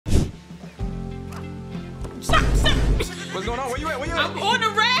What's going on? Where you at? Where you at? I'm on the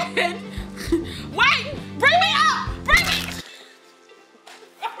red. Wait, bring me up. Bring me.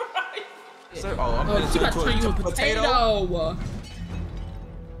 Sir, oh, I'm Oh, she about to turn you a potato.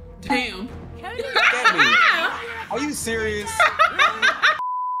 Damn. Are you serious?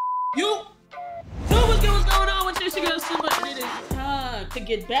 You. So what's going on with your girl Simba? And it is time to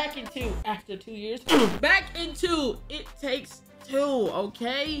get back into, after 2 years, back into It Takes Two,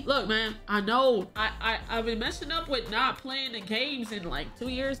 okay? Look, man, I know I've been messing up with not playing the games in like 2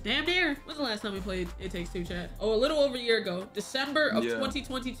 years. Damn near. When's the last time we played It Takes Two, chat? Oh, a little over a year ago. December of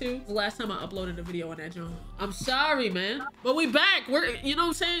 2022. The last time I uploaded a video on that joint. I'm sorry, man. But we back. We're, you know what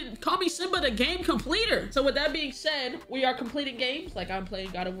I'm saying? Call me Simba the game completer. So with that being said, we are completing games. Like I'm playing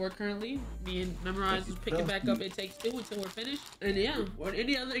God of War currently. Me and Memorize is picking back up It Takes Two until we're finished. And yeah, or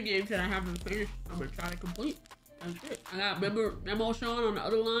any other games that I haven't finished, I'm gonna try to complete. That's it. I got Memo Sean on the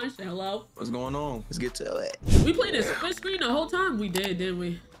other line. Say hello. What's going on? Let's get to it. We played this split screen the whole time. We did, didn't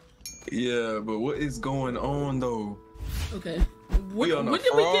we? Yeah, but what is going on though? Okay. When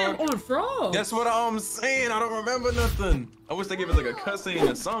did we get on Frog? That's what I'm saying. I don't remember nothing. I wish they gave us like a cutscene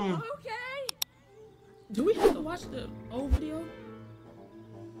or something. Okay. Do we have to watch the old video?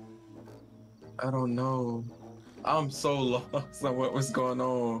 I don't know. I'm so lost on what was going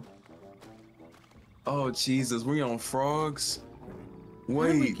on. Oh Jesus, we on frogs? Wait.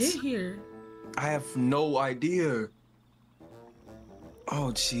 How did we get here? I have no idea.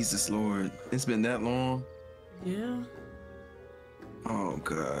 Oh Jesus Lord. It's been that long? Yeah. Oh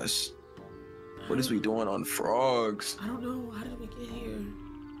gosh. What is we doing on frogs? I don't know. How did we get here?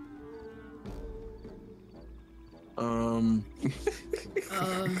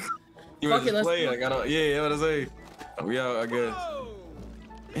 You want to play? I gotta, yeah, what I say? We out, I guess.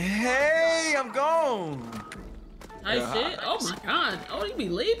 Hey, I'm gone. Nice shit. Oh my god. Oh, you be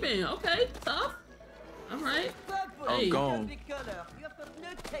leaping. Okay, tough. All right. I'm gone.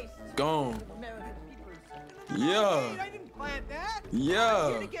 Gone. Yeah. I didn't plant that. Yeah.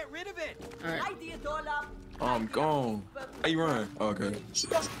 I'm here to get rid of it. All right. I'm gone. How you run? Okay. Is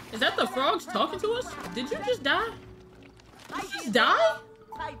that the frogs talking to us? Did you just die? Did you just die?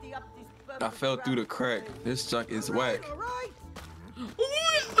 I fell through the crack. This junk is whack. All right.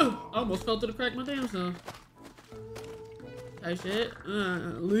 I almost fell through the crack my damn self. Hey shit.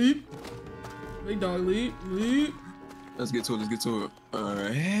 Leap. Big dog leap. Leap. Let's get to it. Let's get to it.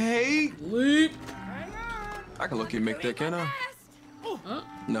 Alright. Hey. Leap. I can look and make that, can I? Huh?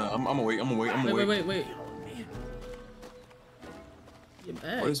 Nah, I'm gonna wait. I'm gonna wait. I'm gonna wait. Wait. Get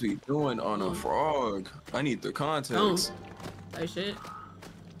back. What is we doing on a frog? I need the context. Hey shit.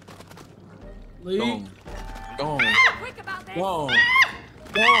 Leap. Gone. Quick about this. Gone.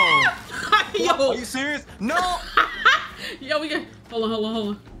 Yo. Are you serious? No. Yo, we got. Hold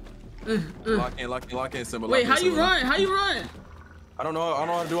on. Lock in, Simba. Wait, how you run? How you run? I don't know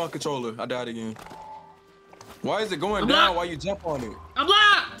how to do on controller. I died again. Why is it going down while you jump on it? I'm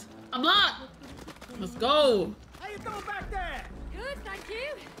locked. Let's go. How you doing back there? Good, thank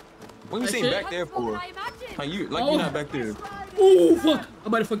you. What you saying back there for? I imagine. How you you're not back there? Ooh, fuck. I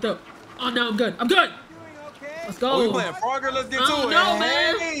might have fucked up. Oh, no, I'm good. Doing okay? Let's go. Oh, we playing Frogger? Let's get to it. No,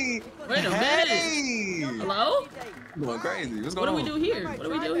 man. Hey. Wait a minute. Hello? I'm going crazy. What's going on? What do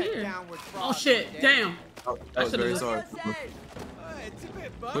we do here? Oh, shit. Damn. Oh, that was very sorry.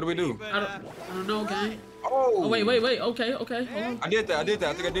 What do we do? I don't know, gang. Oh, wait. Okay. Hold on. I did that. I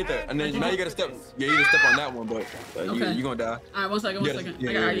think I did that. And then now you gotta step. Yeah, you gotta step on that one, but you're gonna die. All right, one second.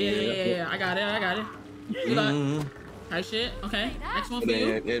 Yeah. I got it. You got Nice shit. Okay. Next one for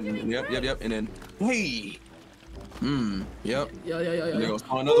you. Yep. And then, hey. Yep. Yeah. There goes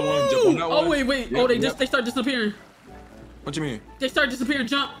another one. Jump on that one. Oh, wait. Oh, they start disappearing. What you mean? They start disappearing.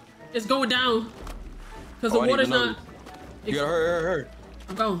 Jump. It's going down. Because the water's not. You gotta hurry.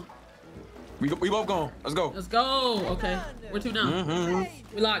 I'm going. We both going. Let's go. Let's go. Okay. We're two down.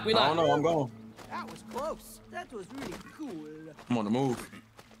 We locked. I don't know. I'm going. That was close. That was really cool. I'm on the move.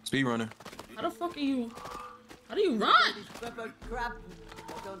 Speed running. How the fuck are you? How do you run?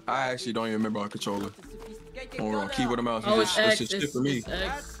 I actually don't even remember our controller. We're on keyboard and mouse. Oh, it's It's X. just shit for me. It's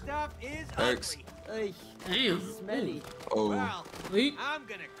That X. stuff is X. ugly. Damn. Smelly. Oh. Well, Leap. I'm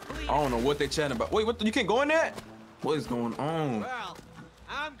gonna clean. I don't know what they chatting about. Wait, what? You can't go in there? What is going on? Well,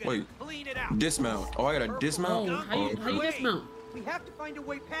 I'm gonna clean it out. Dismount. Oh, I gotta dismount? Oh, how you dismount? We have to find a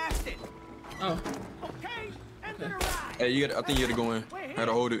way past it. Oh. Okay, and then a ride. Hey, I think you gotta go in. I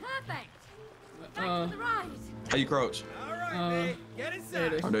gotta hold it. Perfect. Back to the right. How you crouch? All right, babe, get there it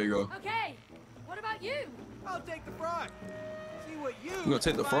inside. is. Oh, there you go. Okay. What about you? I'll take the frog. See what you gonna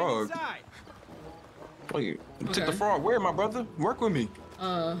take the find frog? inside. Wait, take the Okay. frog. Where, my brother? Work with me.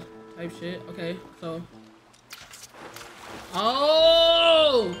 Type shit. Okay, so.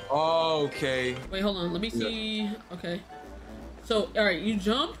 Oh. Okay. Wait, hold on. Let me see. Okay. So, all right, you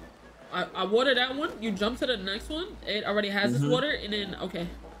jump. I water that one. You jump to the next one. It already has this water, and then okay.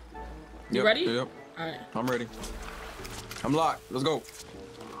 You ready? Yep. All right. I'm ready. I'm locked. Let's go.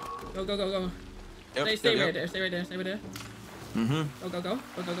 Go, go, go, go. Yep. Stay right there. Stay right there. Stay right there. Mm-hmm. Go, go, go.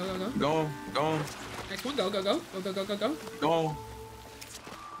 Go, go, go, go, go. Go. Go. Next one. Go, go, go. Go, go, go, go, go. Go.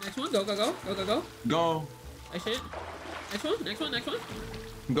 Next one. Go, go, go. Go, go, go. Go. Nice shit. Next one. Next one. Next one.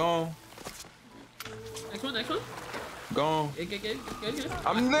 Go. Next one. Next one. Go. Good.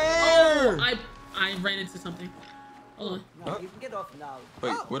 I'm Oh, there. I ran into something. Hold on. No, you can get off now.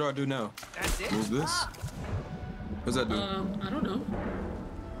 Wait, what do I do now? That's it. Move this. What's that do? I don't know.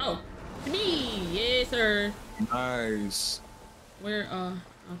 Oh, to me. Yes, sir. Nice. Where, I'll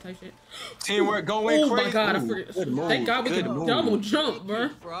type shit. Teamwork going Oh crazy. my god, I Ooh, forgot. good move, Thank God we good could move. double jump, bro.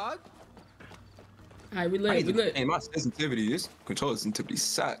 Frog. Alright, we lit. We lit. Hey, my sensitivity, this controller sensitivity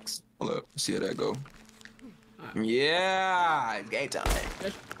sucks. Hold up, see how that go. Yeah, it's game time.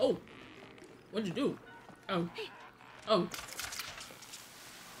 Yes. Oh, what'd you do? Oh.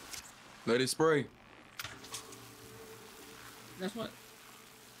 Let it spray. That's what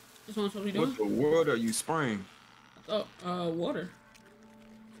I'm supposed to be doing. What the world are you spraying? Oh, water.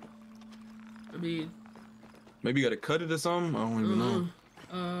 I mean, Maybe you gotta cut it or something? I don't even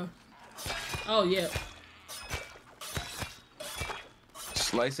know. Oh yeah,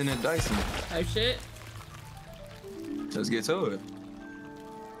 Slicing and dicing. type shit. Let's get to it.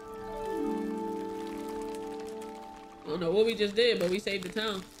 I don't know what we just did, but we saved the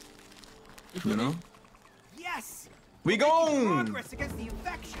town. You know? Yes. We Making gone! progress against the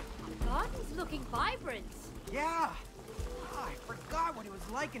infection. The garden's looking vibrant. Yeah. Oh, I forgot what it was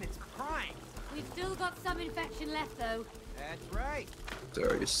like in its prime. We've still got some infection left, though. That's right.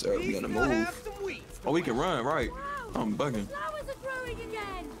 Sorry, sir, we gotta still have move. some weeds. Oh, we can run, right? Wow! I'm bugging. Flowers are growing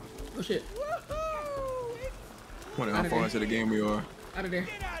again. Oh shit, Woohoo! Wonder how far into the game we are. out of there.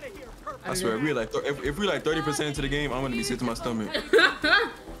 Get out of here, purple. I swear, if we're like, if we're like 30% into the game, I'm gonna be sick to my stomach.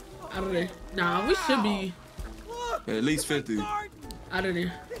 Out of there. Nah, we should be Look, At least it's a 50. garden. out of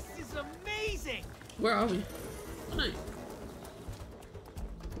there. This is amazing. Where are we? Oh, nice.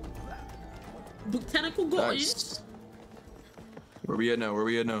 Botanical gardens. Nice. Where we at now? Where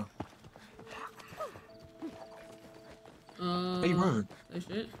we at now? Hey, run. That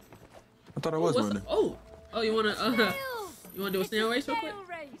shit. I thought I was What's running. the, oh, you wanna Snails. you wanna do a snail race real quick? Snail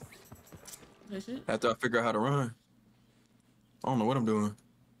race. That shit. After I figure out how to run. I don't know what I'm doing.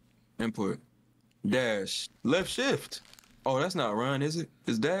 Input. Dash. Left shift. Oh, that's not run, is it?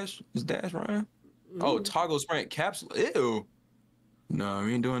 Is dash? Is dash run? Oh, toggle sprint capsule. Ew. No,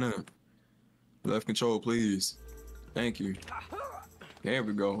 we ain't doing that. Left control, please. Thank you. There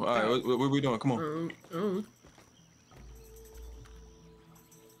we go. All right, what we doing? Come on.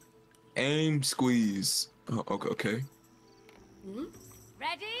 Aim, squeeze. Oh, okay.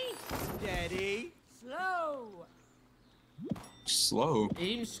 Ready? Steady. Slow. Slow.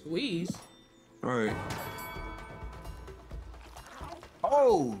 Aim, squeeze. All right.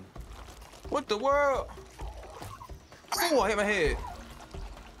 Oh! What the world? Oh, I hit my head.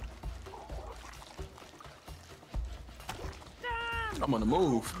 Damn. I'm on the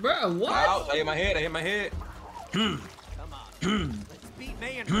move. Bro, what? Ow, I hit my head. I hit my head. Come on. Let's beat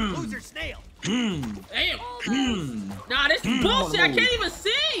May and her loser snail. Damn. Nah, this on bullshit. the I move. can't even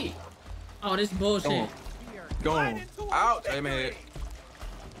see. Oh, this bullshit. Go on. We are Go on. gliding towards Ouch, I hit my head.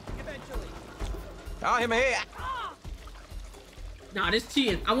 victory. Eventually. I hit my head. Nah, this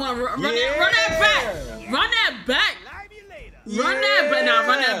cheating. I want to run Yeah. that back. Run that back. Live you later. Run that back. Nah,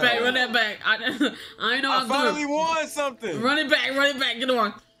 run that back. Yeah. Run that back. I ain't know I I'm finally doing. won something. Run it back. Run it back. Get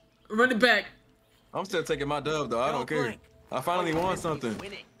on. Run it back. I'm still taking my dub though. I don't care. blink. I finally won something.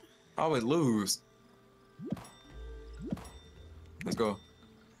 Winning. I always lose. Let's go.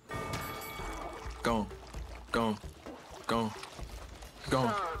 Go.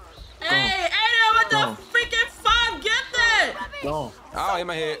 Hey, Adam, what Go on. the freaking fuck? Get that. Go. Ow, hit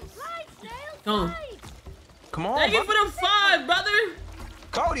my head. Slide, snail, Go on. slide. Come on, Thank you brother. for the 5, brother.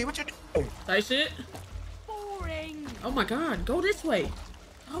 Cody, what you doing? That shit. Boring. Oh my god, go this way.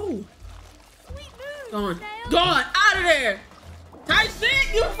 Oh, Sweet move, gone. snail. Gone. Out of there. Tight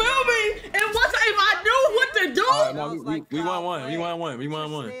shit, you feel me? And once if I knew what to do, All right, no, we won one. We won one. We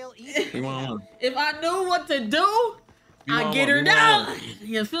won one. Snail easy. We won one. if I knew what to do, We I won get one. her We won down. one.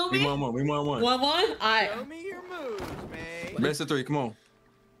 You feel We me? won one. We won one. 1-1. All right. Show me your moves, May. Best of 3. Come on.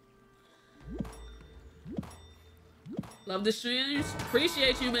 Love the streams.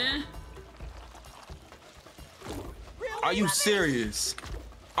 Appreciate you, man. Are you serious?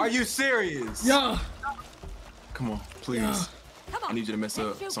 Are you serious? Yo. come on, please. Come on. I need you to mess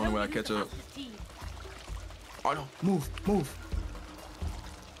up. It's the only way I catch up. Oh no, move.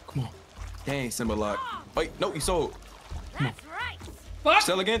 Come on. Dang, Simba lock. Wait, no, you sold. That's right. Fuck.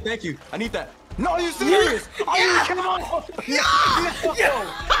 Sell again, thank you. I need that. No, are you serious? Are you come on? At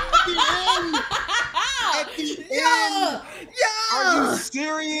the end. Are you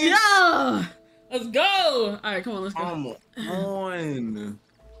serious? Yeah. Let's go. All right, come on, let's go. Come on.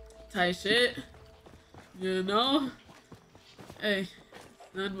 Tight shit. You know? Hey,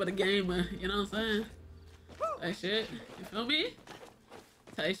 nothing but a game, man. You know what I'm saying? Tight shit. You feel me?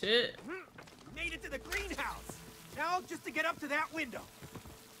 Tight shit. Made it to the greenhouse. Now just to get up to that window.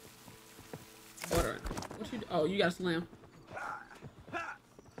 Order. What you do? Oh, you gotta slam.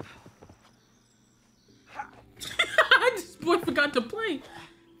 This boy forgot to play.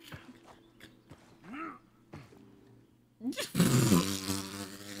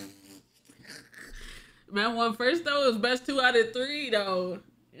 Man won first though. It was best 2 out of 3 though.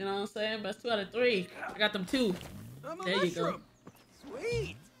 You know what I'm saying? Best 2 out of 3. I got them 2. I'm a There you go. mushroom.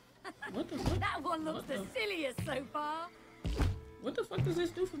 Sweet. What the fuck? That one looks the silliest so far. What the fuck does this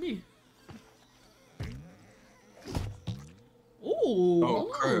do for me? Ooh. Oh,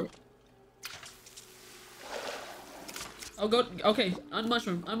 Hold on. crap. Oh, go. Okay,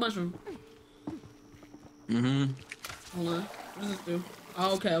 unmushroom. Mm-hmm. Hold on. What does this do?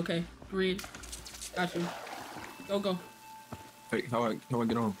 Oh, okay. Green. Got you. Go. Wait, how I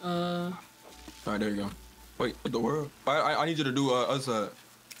get on? Uh. All right, there you go. Wait, what the world? I need you to do other side.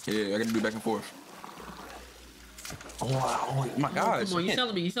 Yeah, I gotta do back and forth. Oh, wow. Oh my gosh. Come on, you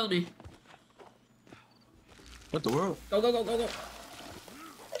selling me. What the world? Go.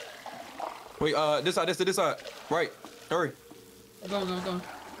 Wait, this side. Right. Hurry. Go.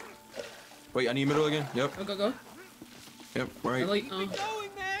 Wait, I need middle again. Yep. Go. Yep. Right. Yellow, Keep going,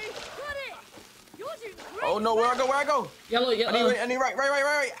 May. Got it. You're doing great. Oh no, where I go? yellow. I need right.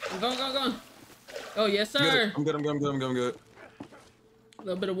 Go. Oh, yes, sir. Good. I'm good. A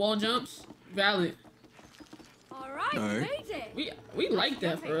little bit of wall jumps. Valid. All right, All right. made it. We like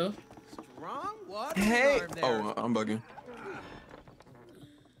that, for real. Strong water Hey. arm there. Oh, I'm bugging.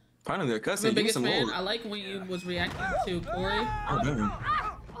 Finally, they're I'm cussing. the Give me biggest some fan. more. I like when you was reacting to Corey. Oh, damn.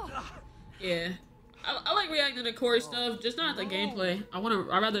 Yeah. I like reacting to Corey stuff, just not the gameplay.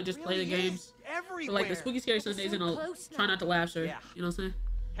 I'd rather just play the Really games. is everywhere. So like the Spooky Scary Sundays and I'll close try now. not to laugh, sir. Yeah. You know what I'm saying?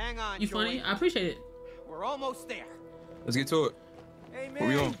 Hang on, You funny? Joey. I appreciate it. We're almost there. Let's get to it. Hey, Where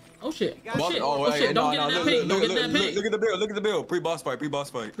we May. on? Oh shit. got Oh shit. it. Oh shit. Don't get in that paint. Don't get in that paint. Look at the bill. Look at the bill. Pre-boss fight. Pre-boss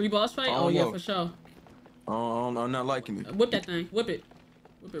fight? Oh, Oh yeah, no. for sure. I'm not liking it. Whip that thing. Whip it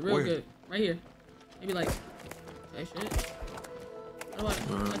real Where? good. Right here. Maybe like, hey shit. What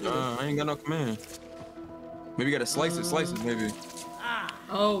do I do? I ain't got no command. Maybe you gotta slice it, maybe.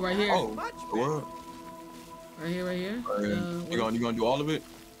 Oh, right here. Oh, Much what? Right here. You gonna do all of it?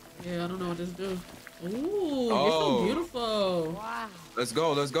 Yeah, I don't know what this do. Ooh, you're Oh. so beautiful. Wow. Let's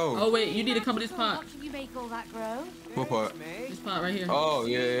go. Oh wait, you need to come in this pot. Watching you make all that grow. What part? May. This pot right here. Oh,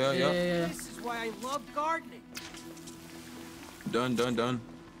 yeah. Yeah. This is why I love gardening. Done.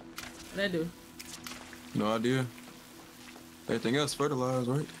 What that do? No idea. Everything else fertilized,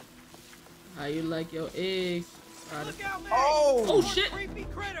 right? How you like your eggs? Alright, Look out, May. Oh! Oh shit! Creepy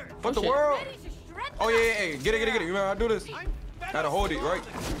critter. What the shit. world? Ready to shred Oh, them up. yeah. Get it. You remember how to do this? I'm fed Gotta up hold it, with right?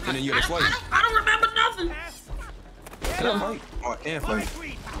 all And then you gotta slice it. I don't remember nothing. this. Can I fight? Oh, I can't My fight.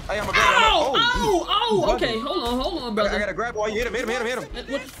 sweet. Hey, I'm gonna grab it. Oh, you okay. bugging. Hold on, I brother. gotta grab it while you hit him.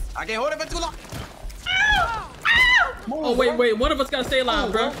 What? I can't hold it for too long. Oh, wait. One of us gotta stay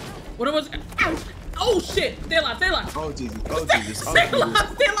alive, bro. One of us. Oh, shit. Stay alive. Oh, Jesus. Stay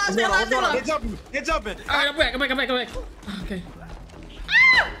alive. Get jumping. Alright, I'm back. Okay.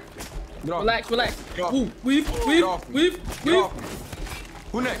 Get off. Relax. Get off. Ooh, weave. Get off me. Get off me.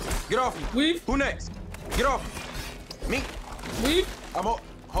 Who next? Get off me. Weave. Who next? Get off me. Me. Weave. I'm on.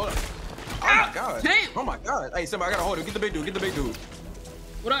 Hold up. Oh my God. Damn. Oh my God. Hey, Simba, I gotta hold him. Get the big dude.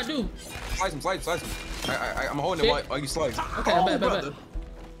 What do I do? Slice him. I'm holding him while you slice. Okay, Oh, bet. brother.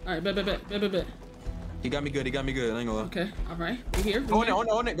 Alright, bet. He got me good. I ain't gonna lie. Okay, alright. We here. Hold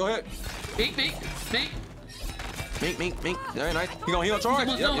it. Go ahead. Mink. Mink. Very nice. He gonna charge.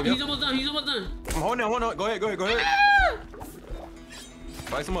 He's almost done. I'm holding on. Go ahead. Ah!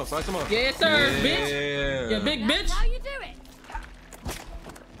 Slice him up. Yes, sir, Yeah. bitch. Yeah, big bitch. That's how you do it.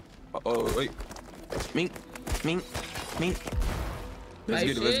 Oh, wait. Mink.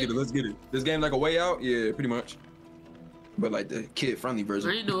 Let's get it. This game like a way out? Yeah, pretty much. But like the kid-friendly I version.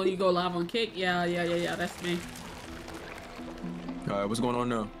 didn't know you go live on Kick. Yeah. That's me. Alright, what's going on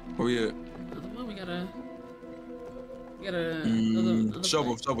now? Where we at? Well, we gotta another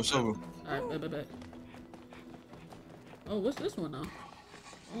Shovel. Alright, bet. Oh, what's this one now?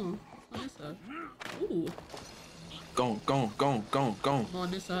 Oh, on this side. Ooh. Go on. I'm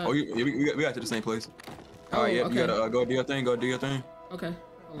on this side. Oh, we got to the same place. All right, yeah, okay. you gotta go do your thing. Go do your thing. Okay,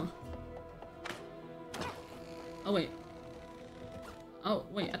 hold on. Oh wait. Oh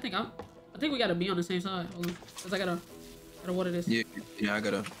wait, I think we gotta be on the same side. Hold on, cause I gotta water this. Yeah, I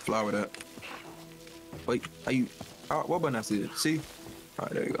gotta flower that. Wait, are you? What button I see? See? All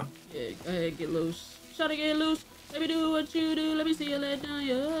right, there you go. Yeah, go ahead, get loose. Try to get loose. Let me do what you do. Let me see you let down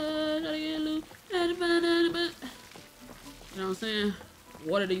your head. Try to get loose. You know what I'm saying?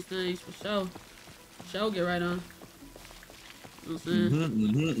 Water these things for sure. For sure, get right on. You know what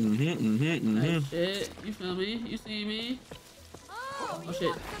I'm saying? Like shit. You feel me? You see me? Oh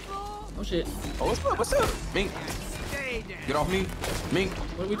shit. Oh shit. Oh, what's up? Mink. Get off me. Mink.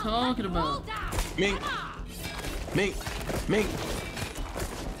 What are we talking about? Mink.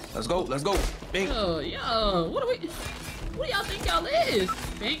 Let's go. Mink. Yo, what do y'all think y'all is?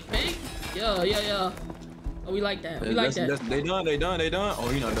 Bink. Yeah. Oh, we like that. We like that. They done.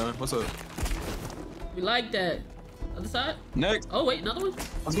 Oh, you not done. What's up? We like that. Other side? Next. Oh wait, another one?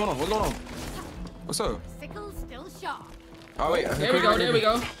 What's going on? What's up? Sickle's still sharp. Oh wait. There we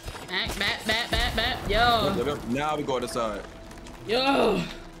go. Back. Yo. Now we go to the side. Yo.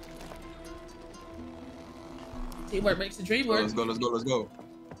 Teamwork makes the dream work. Let's go.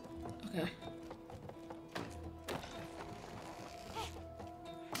 Okay.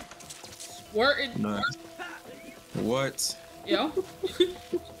 Squirting. Nice. What? Yo.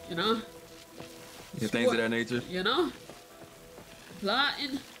 You know? Yeah, things of that nature. You know?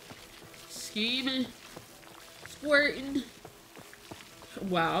 Plotting. Scheming. Squirting.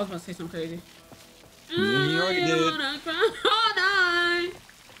 Wow, I was about to say something crazy. You already did. All night.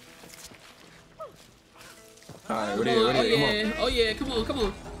 Alright, what is it? Oh yeah, come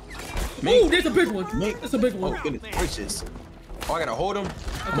on. Mink. Ooh, there's a big one. Mink. That's a big one. Oh, goodness gracious. Oh, I gotta hold him.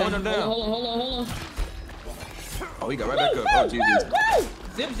 I'm holding him down. Hold on. Oh, he got right back up. Oh, Jesus.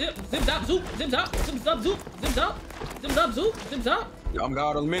 Zip, zap, zoop, zip, zap, zoop, zip, zap. I'm got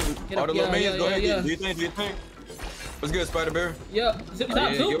all the minions. All the little minions. Go ahead, do your thing. What's good, Spider Bear? Yeah, zip,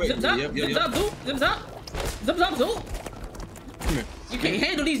 zap, zoop, zip, zap, zoop. Come here. You can't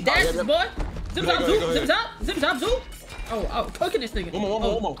handle these dashes, boy. Zip, zap, zoop, zip, zap, zoop. Oh, cooking this nigga. One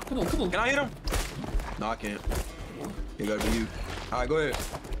more. Come on. Can I hit him? No, I can't. It gotta be you. All right, go ahead.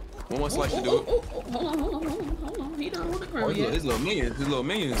 One more slice to do it. Hold on. He don't want to grab yet. His little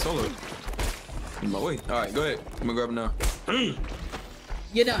minions. Solo. In my way. All right, go ahead. I'm gonna grab him now.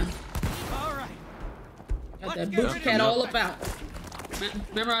 You're done. All right. Got that booty cat all about.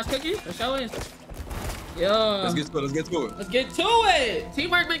 Memorize cookie? For sure is. Yo. Let's get to it. Let's get to it.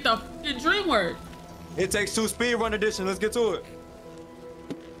 Teamwork make the fucking dream work. It takes 2 speed run edition. Let's get to it.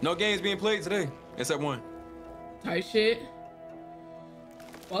 No games being played today, except one. Tight shit.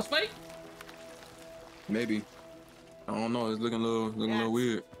 Boss fight? Maybe. I don't know. It's looking a little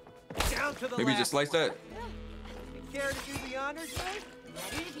weird. Down to the Maybe left. just slice that. You care to do the honors, Mike?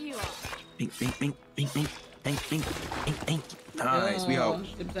 Ready if you are. Bink. Nice. We out.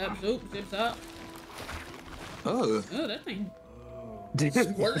 Zip zap zoop. Zip zap. Oh. Oh, that thing.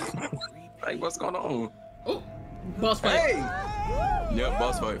 Work. Like, what's going on? Oh, boss fight. Hey! Yep,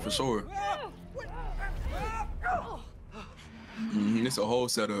 boss fight for sure. It's a whole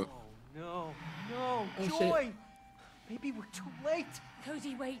setup. No, Oh, Joy. shit. Maybe we're too late.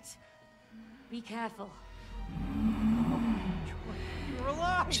 Cody, wait. Be careful. Joy, you're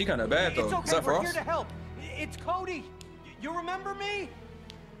alive. She kind of bad though. It's okay. Is that We're Frost? here to help. It's Cody. You remember me?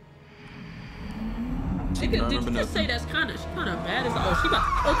 Did you just say that's kind of bad? Oh, she about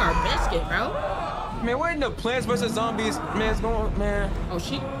to cook our biscuit, bro. Man, what in the Plants vs Zombies man's going, man? Oh,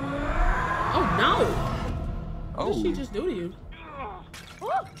 oh no. What did she just do to you?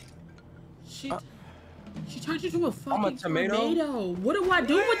 She turned you into a fucking I'm a tomato? What do I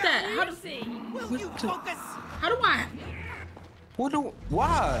do with that? How do Will you focus? I?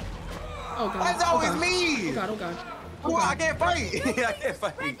 Why? Oh god. Why is it always me? Oh god. Well, I can't fight. I can't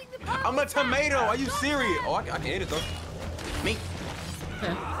fight. I'm a tomato. Are you serious? Oh, I can hit it though. Me.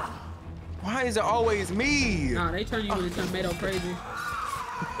 Okay. Why is it always me? Nah, they turn you into tomato crazy.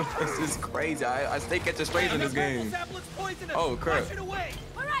 This is crazy. I stay catching strays in this game. Oh crap. All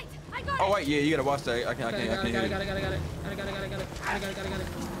right, I got it. Oh wait, yeah, you gotta watch that. I can't Got hit it. it.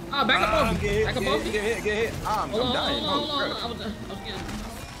 Oh, back up off me. Back up off me. Get hit. I'm dying. Hold on. Oh, I was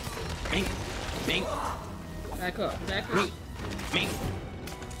getting. Bink. Back up. Bink.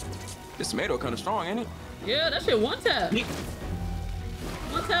 This tomato kind of strong, ain't it? Yeah, that shit one tap.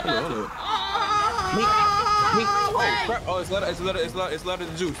 One tap out. Hold up. Oh, Oh crap. Oh, it's a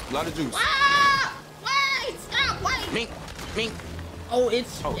lot of juice. Ah! Wait, stop. Mink. Mink. Oh,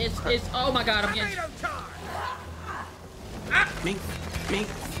 it's crap. oh my god, I'm getting Mink. Mink.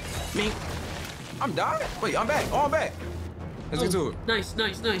 Mink. I'm dying. Wait, I'm back. Oh, I'm back. Let's get to it. Nice.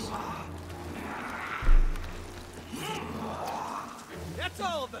 That's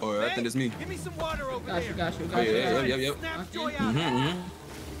all of them. Oh, I think it's me. Give me some water over Got you. Oh, yeah. Yep. Snap Joy out.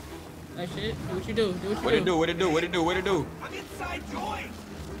 That shit. Do what you do. What it do? What it do? I'm inside Joy.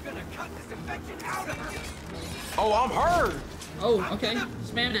 We're gonna cut this infection out of her. Oh, I'm hurt. Oh, okay.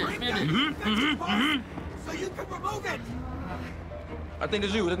 Spam that. So you can remove it. I think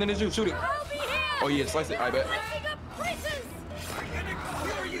it's you. Shoot it. I'll be here. Oh, yeah. Slice it. I bet. Slicing up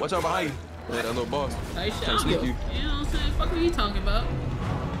pieces. Watch out behind you. Yeah, that little boss. Nice shit. Trying to sneak you. You know what I'm saying? Fuck what you talking about?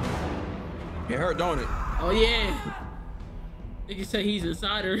 It hurt, don't it? Oh yeah. Nigga say he's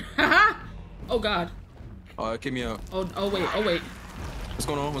inside her. Oh god. Oh, kick me out. Oh wait. What's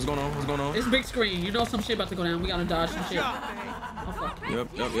going on? It's big screen. You know some shit about to go down. We gotta dodge some shit. Oh fuck. Yep.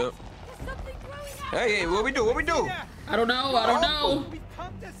 There's something growing out. Hey, what we do? I don't know. We've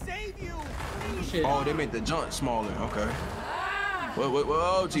come to save you. Oh, shit. Oh, they made the jump smaller. Okay.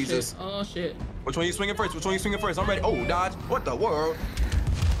 Whoa, Jesus. Oh shit. Which one you swinging first? I'm ready. Oh, dodge. What the world?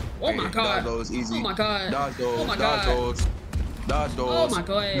 Oh my god. Dodge those easy. Oh my god. Dodge those. Oh my Dodge god. those. Dodge those. Oh my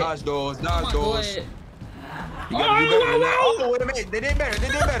god. Dodge those. Oh Dodge my those. god. You gotta do better than that. Oh, wait a minute. They did better.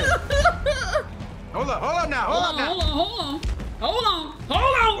 Hold up now. Hold on.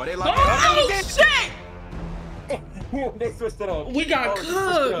 Oh, they like Oh that. shit. They switched it up. We got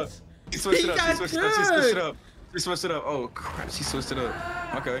cooked. She switched it up. He got She switched it up. Oh crap. She switched it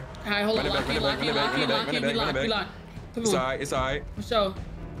up. Okay. Alright, hold on. Run it back. Lock. Come It's on. alright. It's alright. For sure.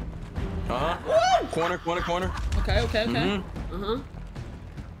 Corner. Okay.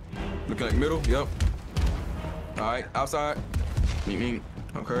 Looking like middle. Yep. Alright. Outside.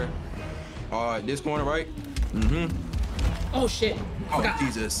 Okay. Alright. This corner, right? Oh shit. Oh, Forgot.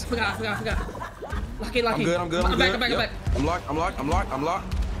 Jesus. Forgot. Lock it. I'm good. I'm back. Yep. I'm locked.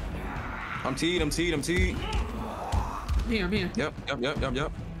 I'm teed. I'm here. Yep.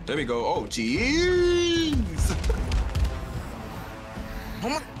 There we go. Oh, jeez. Oh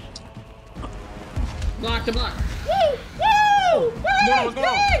my. Locked. Woo! What's going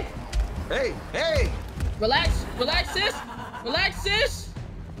on? Hey. Relax, sis.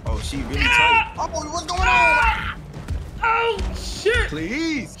 Oh, she really tight. Oh, what's going on? Oh shit.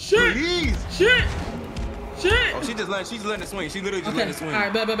 Please. Shit. Oh, she's letting it swing. She literally just Okay. letting it swing. All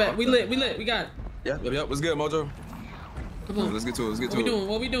right, bet. We lit. We got it. Yep. What's good, Mojo? Come on. Let's get to it.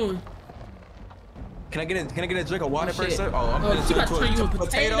 What we doing? Can I get a drink of water shit. first, sir? Oh, I'm gonna she about to turn you a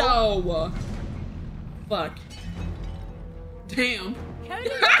potato. Fuck. Damn.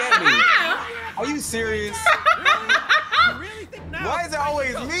 Are you serious? You really think now? Why is it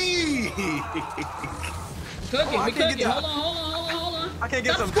always me? Cooking. I We can't cooking. get that. Hold on. I can't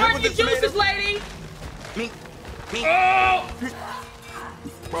get Stop some squirting your drip with juices, this lady. Me. Oh.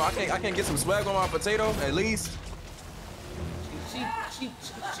 Bro, I can't get some swag on my potato at least. She.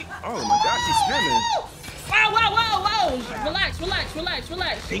 Oh my God, she's swimming. Wow.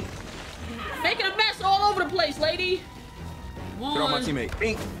 Relax. Pink. Making a mess all over the place, lady. Come on. Get on my teammate.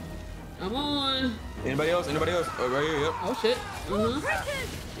 Pink. Come on. Anybody else? Oh, right here. Yep. Oh shit.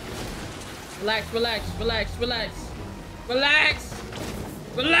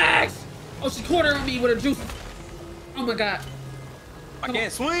 Relax. Oh, she cornered on me with her juice. Oh my god. I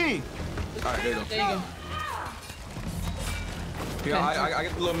can't swing. All right, there you go. There you go. Yeah, I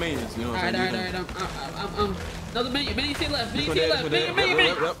get the little minions. You know what All I'm right. saying? I'm another minion. Minion to the left. Yep.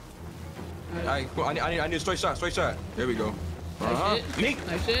 Minion. All right, cool. I need a straight shot. There we go.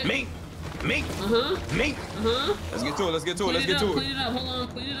 Nice shit. Mink. Let's get to it. Clean it up. Hold on.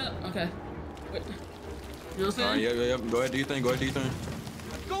 Clean it up. Okay. Wait. You know what I'm All right, saying? yep. Go ahead, do your thing.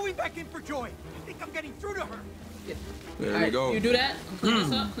 Going back in for Joy. I think I'm getting through to her. There All we right, go. you do that. Clean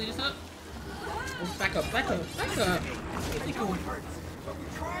this up. Oh, back up. I know it hurts, but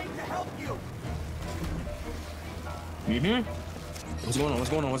we're trying to help you. What's going on?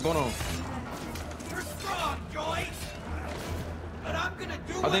 You're strong, Joy. But I'm gonna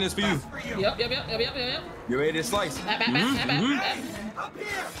do I think it's for you. Yep. You ready to slice? Back. Up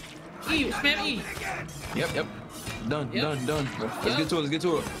here. E, spam E. Again. Yep. Done. Let's Yep. get to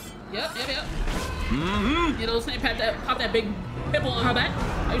it. Yep. You know what I'm saying? Pop that big pimple on her back.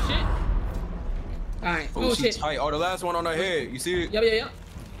 Oh shit. Alright. Oh, Oh she's shit. tight. Oh, the last one on her head. You see it? Yep.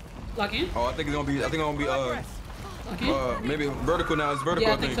 Lock in. Oh, I think it's gonna be. Lock in. Maybe vertical now. It's vertical.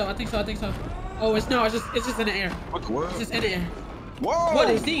 Yeah, I think so. Oh, it's just in the air. What the world? It's just in the air. Whoa! What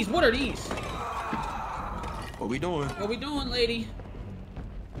is these? What are these? What we doing? What we doing, lady?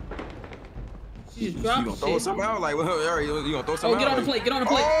 She just You dropped gonna throw shit. something out? Like, well, you gonna throw Oh, something get out? on the plate. Get on the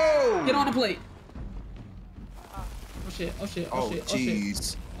plate. Oh! Get on the plate. Oh shit. Oh shit. Oh Oh, shit. Oh shit.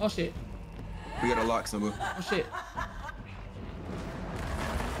 jeez. Oh shit. We got a lock, Simba. Oh shit.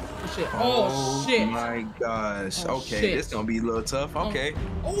 Oh shit. Oh shit. My gosh. Oh, Okay, shit. this gonna be a little tough. Okay.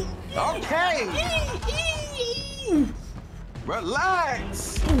 Oh. Okay.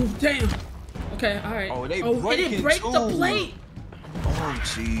 Relax. Oh damn. Okay. All right. Oh, they it didn't breaking break the too. plate. Oh,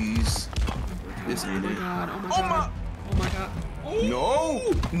 jeez. This Oh ain't my it. god. Oh my Oh god. my. Oh my god.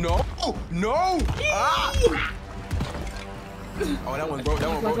 No. Ah. Oh, that one broke. That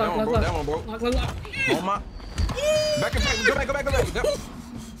one broke. That one broke. That one broke. Lock, lock, lock. Oh my. Back and back. Go back. Go back. Go back. Yep.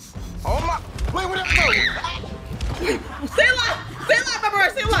 Oh my. Wait, where did it go? Stay alive. Stay alive, my boy.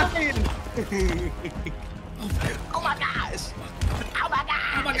 Stay alive. Oh my gosh. Oh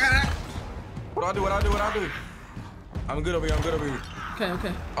my god. What I do? What I do? What I do? I'm good over here. I'm good over here. Okay.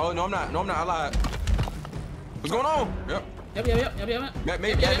 Okay. Oh no, I'm not. No, I'm not. I lied. What's going on? Yep. Yep.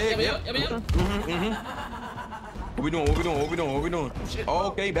 What we doing? What we doing? What we doing? What we doing? Shit. Oh,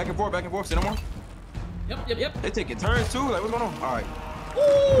 okay, back and forth, say no more. Yep. They taking turns too. Like, what's going on? All right.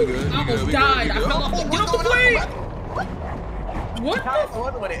 Ooh, We good, we I almost good, we died. good, I we good. fell off. Oh, Get off the what's plane. going What the?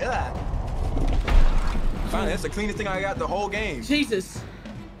 Fine, that's the cleanest thing I got the whole game. Jesus.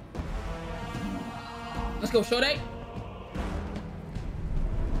 Let's go, Shorty.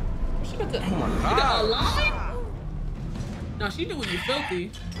 She got the. Oh my You got a god. line? Nah, she doing you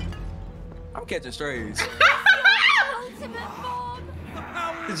filthy. I'm catching strays. Ultimate form.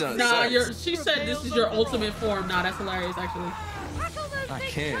 This junk Nah, sucks. she said this is your ultimate form. Nah, that's hilarious, actually. Tackle those I big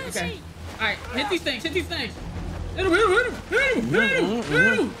can't. Freddy. Okay. All right, hit these things. Hit these things. Hit him. Hit him. Hit him. Hit him. Hit him.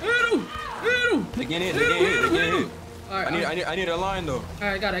 Hit him. Hit him. Hit him. They getting hit. Hit They him. getting hit. They getting hit. All right. I need a line though. All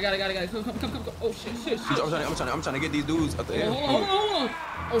right, got it. Come. Oh shit. I'm trying to get these dudes up the air. Hold on.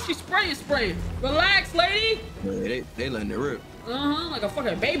 Oh, she's spraying. Relax, lady. Yeah, they letting it rip. Like a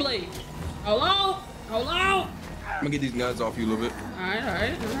fucking Beyblade. Hold on. I'm gonna get these guys off you a little bit. All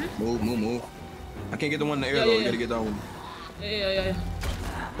right. Move. I can't get the one in the air Yeah, though. yeah, You gotta yeah. get that one. Yeah.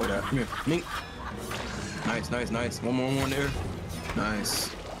 What that? Come here. Mink. Nice. One more in there. Nice.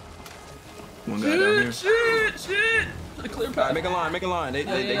 One guy down here. Shit. A clear All path. right, make a line. They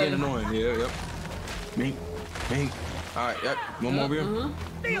yeah. getting annoying. Yeah, yep. Mink. All right, yep. One more over here.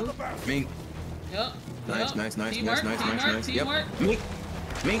 Mink. Yep. Nice. Teamwork.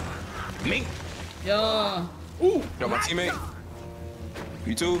 Yep. Mink. Yeah. Ooh. Yo, my teammate.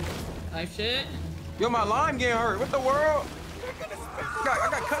 You too. Type shit. Yo, my line getting hurt. What the world? I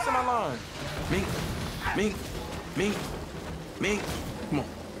got cuts in my line. Mink. Come on.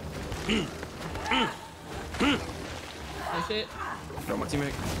 Type shit. Yo, my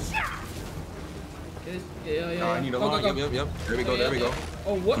teammate. Yeah. I need a Go, line. go. Yep. There we go.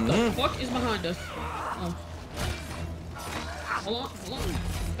 Oh, what the fuck is behind us? Oh. Hold on.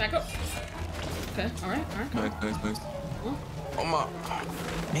 Back up. Okay, alright. Nice. Oh, Oh my.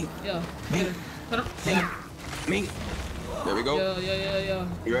 Mink. yeah. Mink. Cut him. Yeah. Mink. There we go. Yeah.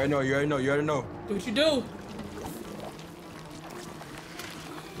 You already know. Do what you do.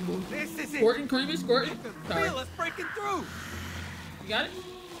 This is it. Squirting. Sorry. Feel us breaking through. You got it?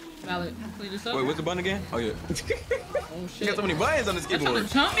 Valid. Clean this up. Wait, what's the button again? Oh yeah. Oh You shit. got so many buttons on this You're trying keyboard.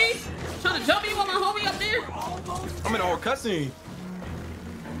 to jump me? Trying to jump me while my homie up there? I'm in a whole cutscene.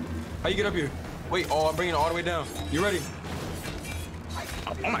 How you get up here? Wait, I'm bringing it all the way down. You ready?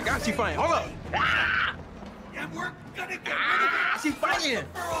 Oh my God, she fighting. Hold up. And we're gonna get rid of it She fighting.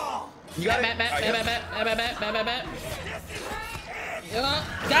 for all. You got it? Back. Yeah.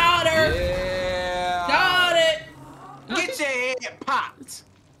 Got her. Yeah. Got it. Get your head popped.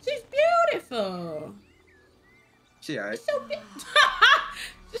 She's beautiful. She alright. So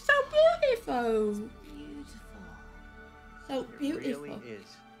she's so beautiful. So beautiful. Really is.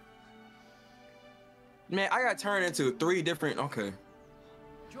 Man, I got turned into 3 different. Okay.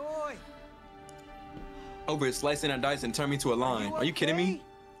 Joy. Over it, slicing and dice and turn me to a line. Are you kidding me?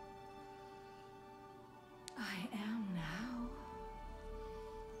 I am now.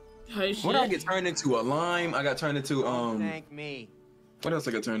 Hey, shit. What did I get turned into? A lime? I got turned into Thank me. What else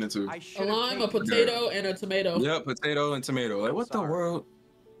I got turned into? I A should lime, a potato, and a tomato. Yep, potato and tomato. Like what the Sorry. world?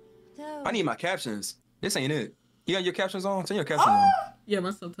 So, I need my captions. This ain't it. You got your captions on? Turn your captions on. Yeah,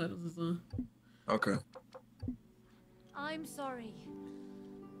 my subtitles is on. Okay. I'm sorry.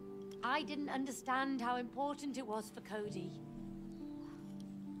 I didn't understand how important it was for Cody.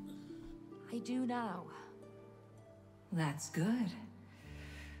 I do now. That's good.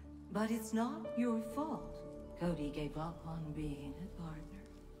 But it's not your fault. Cody gave up on being a partner.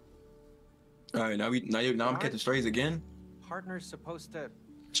 All right, now I'm catching strays again. Partner's supposed to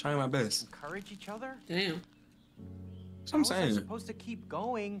Trying my best. Encourage each other? Damn. That's what I'm How was I saying. supposed to keep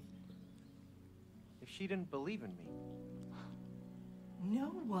going if she didn't believe in me? No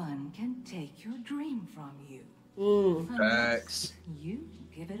one can take your dream from you. Mm. Facts. You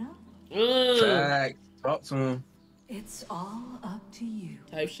give it up. Facts. Talk to him. It's all up to you.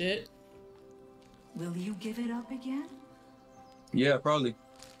 Type shit. Will you give it up again? Yeah, probably.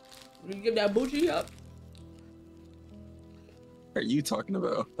 You give that booty up. What are you talking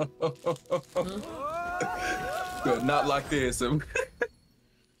about? Good, not like this.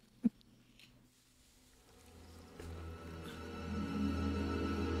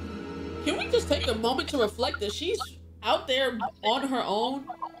 Can we just take a moment to reflect that she's out there on her own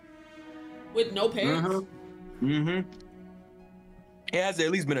with no parents? It has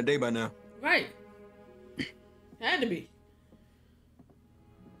at least been a day by now. Right. Had to be.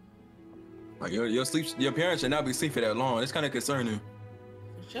 Like your parents should not be asleep for that long. It's kind of concerning.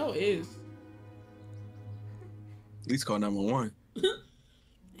 The show is. At least call 911.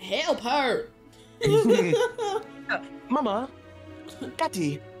 Help her. Mama,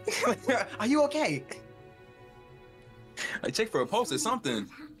 Daddy, are you okay? Like check for a pulse or something.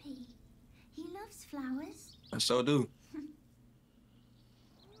 Happy. He loves flowers. I sure do.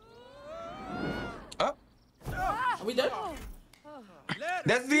 Oh, Are we done?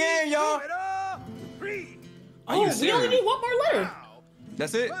 that's the end, y'all. Are you Oh, we only serious? need one more letter.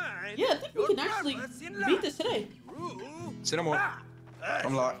 That's it. Yeah, I think we can actually beat this today. Sit them on.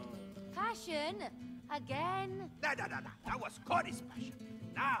 I'm locked. Fashion? Again? That was Cody's passion.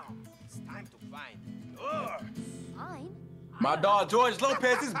 Now, it's time to find yours. Mine? My dog George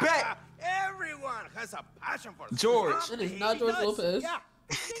Lopez is back. Everyone has a passion for George. something. That is not George He does. Lopez. Yeah.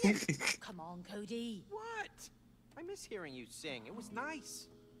 Come on, Cody. What? I miss hearing you sing. It was nice.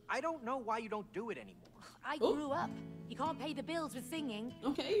 I don't know why you don't do it anymore. I Oh. grew up. You can't pay the bills with singing.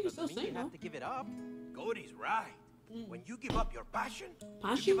 Okay, you can still Doesn't mean sing you though. have to give it up. Cody's right. When you give up your passion, you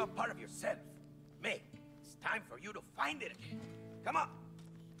Passion? give up part of yourself. May, it's time for you to find it again. Come on.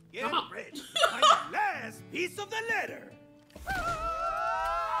 Get Come on. ready. Find the last piece of the letter.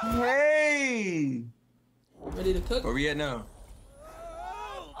 Hey. Ready to cook? Where we at now?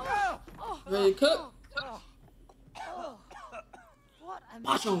 Ready to cook? What a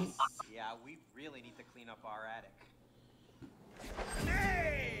Macho. mess. Yeah, we really need to clean up our attic.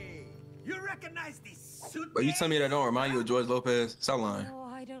 Hey! You recognize this suitcase? But you tell me that don't remind you of George Lopez? Stop lying. Oh,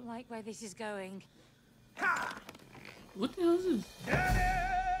 I don't like where this is going. Ha! What the hell is this?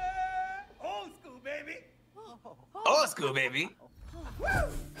 Ta-da! Old school, baby. Old school, baby. Woo!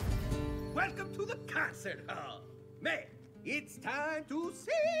 Welcome to the concert hall. May, it's time to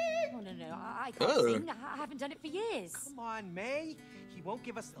sing. Oh, no, I can't Ugh. sing. I haven't done it for years. Come on, May. He won't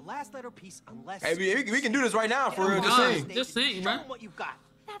give us the last letter piece unless... Hey, we can do this right now for real. Just on. sing. Just sing, Show bro. him what you've got.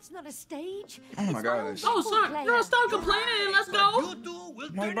 That's not a stage. Oh my It's gosh. own Oh, sorry. record Girl, player. stop complaining and let's But go. you two will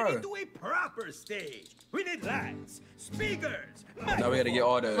My turn brother. it into a proper stage. We need lights, speakers, Now we gotta get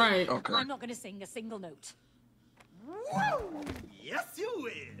all that. Right. Okay. I'm not going to sing a single note. Woo! Yes, you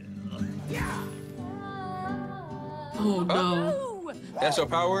will. Yeah. Oh no. Oh! That's your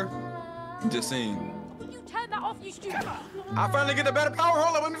power? Just sing. Will you turn that off, you stupid? I finally get the better power.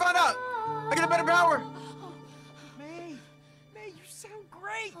 Hold on, let me find out. I get a better power. May, you sound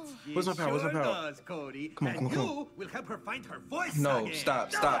great. What's my power? What's my Sure power? does, Cody. Come on, and come on, you will help her find her voice No, again.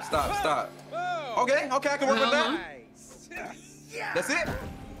 stop. Whoa. Okay, I can work with that. Nice. Yeah. That's it?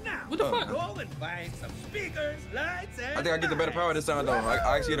 Now, What the fuck? go and find some speakers, lights, and I think I get the better power this time though.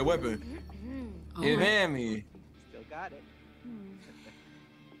 I actually get a weapon. Oh, You hear me? Still got it.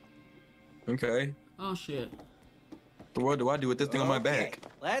 Okay. oh shit. What do I do with this thing on my back?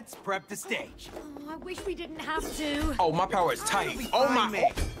 Let's prep the stage. Oh, I wish we didn't have to. Oh, my power is tight. Oh my.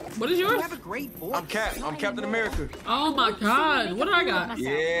 What is You yours? have a great voice. I'm Captain America. Oh my god. What do I got?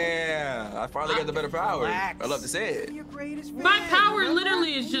 Yeah, I finally got the better power. I love to say it. Your greatest My fan. power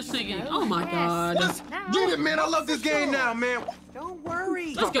literally is just singing. Oh my god. Get it, man. I love this game now, man. Don't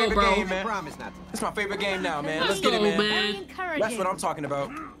worry. Let's go, favorite bro. game, man. I promise not to. It's my favorite game now, man. Let's Let's get go, it, man. Very man. encouraging. That's what I'm talking about.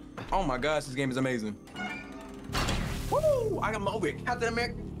 Oh my gosh, this game is amazing. Woo! I got my over here, Captain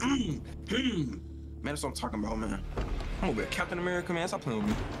America. Man, that's what I'm talking about, man. I'm over here, Captain America, man. Stop playing with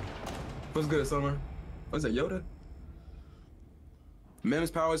me. What's good, Summer? What's that, Yoda?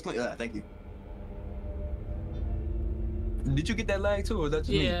 Mem's power is clean. Thank you. Did you get that lag too, or was that just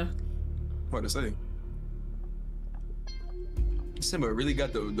me? Yeah. What to say? Simba really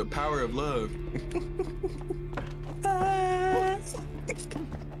got the power of love. Oh,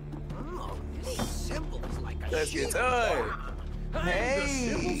 this symbol is like a Let's get shield. to it. I'm the Hey.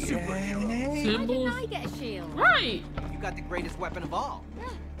 symbol superhero. Why Symbols. didn't I get a shield? Right. You got the greatest weapon of all.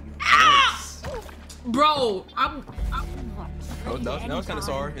 Bro, I'm Oh, that was kind of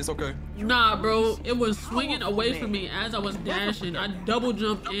sorry. It's okay. nah, bro. It was swinging away from me as I was dashing. I double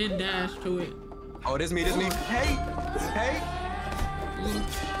jumped and dashed to it. Oh, this me. Hey.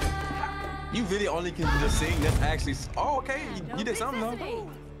 You really only can just sing. That's actually. Oh, okay. You did something though.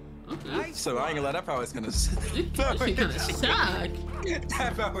 Okay. So I ain't gonna lie. That power is kind of. This shit kind of suck.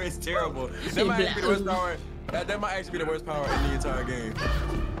 That power is terrible. This That shit might actually be the worst blows. power. That might actually be the worst power in the entire game.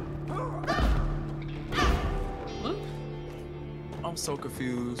 What? I'm so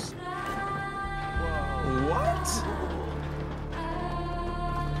confused. What?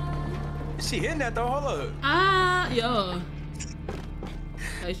 She hitting that though? Hold up. Ah, yeah.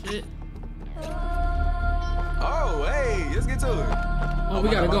 Hey, shit. Oh, hey, let's get to it. Oh, we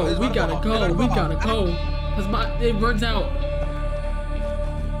gotta go. We gotta go. We gotta go. Cause it runs out.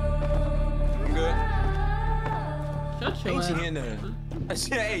 I'm good. Shut your Ain't she ass. hitting that?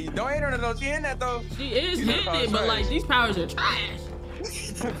 Hey, don't hit her though. She hitting that though. She is These hitting powers it, but trash. like these powers are trash.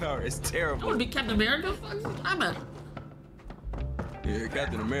 That power is I terrible. wanna be Captain America. I'm a. Yeah,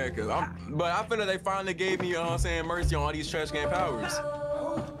 Captain America. But I feel like they finally gave me, you know what I'm saying, mercy on all these trash game powers.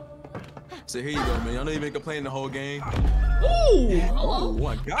 So here you go, man. Y'all know you've been complaining the whole game. Ooh! Oh Hold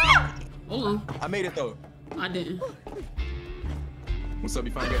my God. on. I made it though. I didn't. What's up?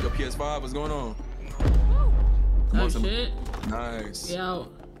 You finally got your PS5? What's going on? Come Oh on, Simba. shit. Nice.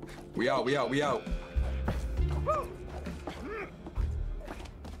 We out. We out.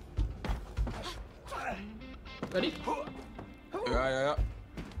 Ready? Yeah.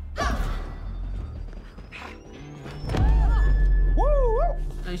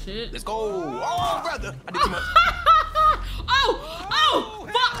 Hey shit. Let's go. Oh, brother. I did too much. Oh!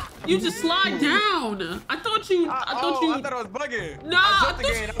 Fuck! You just slide down. I thought you. I thought I was bugging. Nah, I jumped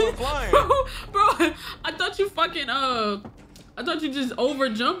again. I was flying. Bro, I thought you fucking I thought you just over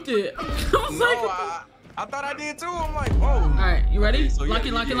jumped it. I was No, like, I thought I did too. I'm like, whoa. all right, you ready? So Lock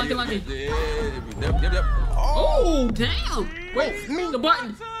it. Yep. Oh, damn! Wait, the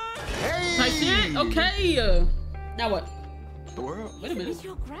button. Hey. Type shit. Okay. Now what? The world. Wait a minute. It's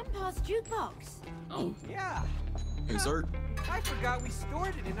your grandpa's jukebox. Oh, Yeah. Insert. I forgot we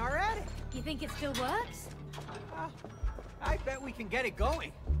stored it in our attic. You think it still works? I bet we can get it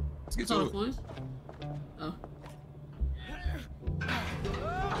going. Let's get solid to it. coins. Oh.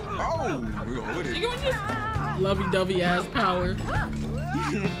 Oh, we going with it. Nigga, what you? Lovey-dovey ass power.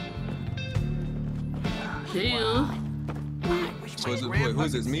 Damn. So is it, wait, who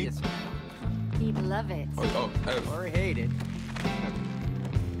is this? Me? He'd love it. Oh, hey. Or hate it.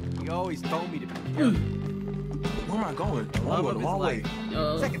 He always told me to be careful. Where am I going? I'm Love going of the his wrong way.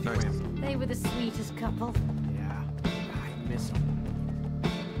 life. Second to Nice. him. They were the sweetest couple. Yeah. I miss him.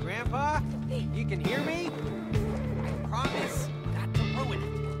 Grandpa, you can hear me? I promise not to ruin it.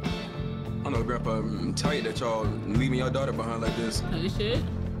 I know, Grandpa. I'm tired that y'all leaving your daughter behind like this. Hey shit.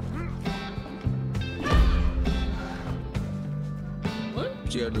 What?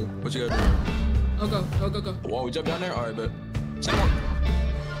 What you gotta do? What you gotta do? Oh, go. Whoa, we jump down there? All right, bet. Same one.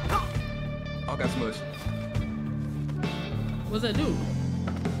 Oh, got smushed. What's that do?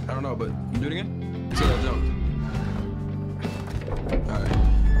 I don't know, but you do it again? See that jump. All right.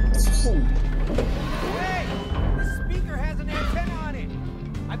 Hey! The speaker has an antenna on it.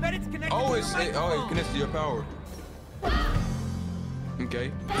 I bet it's connected Oh, to it microphone. connects to your power.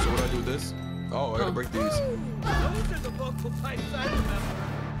 Okay, so what do I do with this? Oh, I gotta break these. Those are the vocal pipes I remember.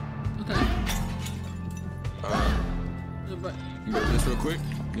 Okay. You break this real quick.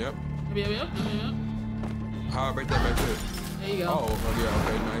 Yep. Yep. How I break that back there? There you go. Oh, yeah,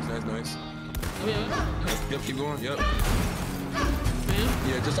 okay, nice. Yep. Yep, keep going, yep. Man.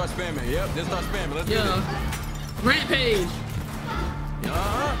 Yeah, just start spamming, yep, just start spamming, let's get it. Yeah. Rampage.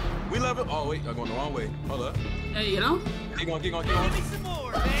 We love it. Oh, wait, I'm going the wrong way. Hold up. Hey, you know? Keep going. Give me some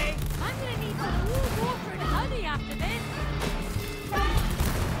more, May. I'm gonna need some warm water and honey after this.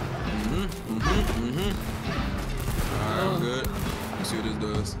 Alright, I'm good. Let's see what this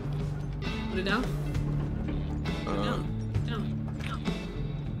does. Put it down. Down.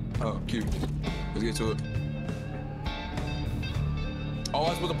 Oh, cute. Let's get to it. Oh, I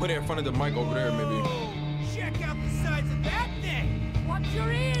was supposed to put it in front of the mic over there, maybe. Check out the size of that thing. Watch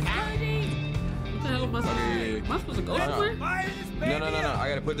your ears, Cody. What the hell am I supposed to do? Am I supposed to go somewhere? Fire this baby No. up. I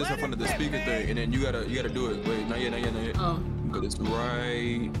gotta put this in front of the speaker thing, and then you gotta do it. Wait, not yet. Oh. Put this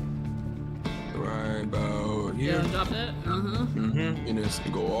right about here. Yeah, drop that. And just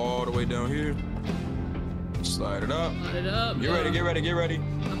go all the way down here. Slide it up. Light it up. Get ready.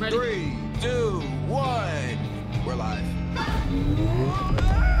 I'm ready. 3, 2, 1. We're live.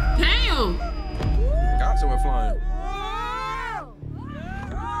 Damn! Got someone flying.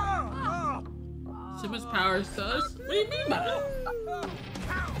 Simba's power sus? What do you mean by that?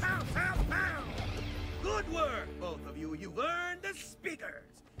 Pow, pow, pow, pow. Good work, both of you. You've earned the speakers.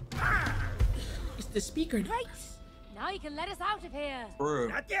 Ah! It's the speaker. Great. Now you can let us out of here. For real.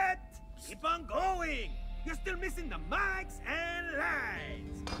 Not yet. Keep on going. You're still missing the mics and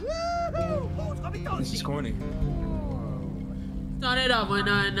lights. Woohoo! Who's gonna be This is toasty? corny. Started off when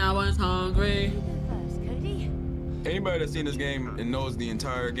I was hungry. You go first, Cody. Anybody that's seen this game and knows the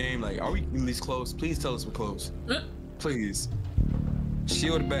entire game, like, are we at least close? Please tell us we're close. Please.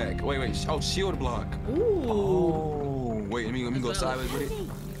 Shield back. Wait. Oh, shield block. Ooh. Oh, wait. Let me go sideways with it.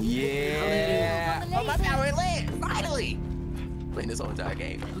 Yeah. Oh, my power Finally. Playing this whole entire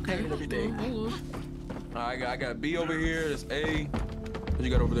game. Okay. Everything. Hold on. I got B over here. That's A. What you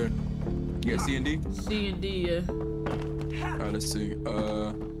got over there? You got C and D? C and D, yeah. All right, let's see.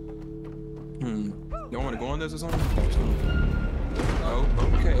 Y'all want to go on this or something? Oh,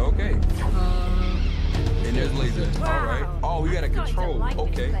 okay. And there's lasers. All right. Oh, we got a control.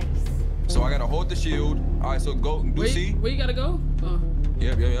 Okay. So I gotta hold the shield. All right, so go do C. Where you gotta go? Oh.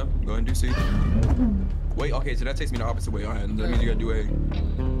 Yep. Go ahead and do C. Wait, okay, so that takes me the opposite way. All right, that means you gotta do A.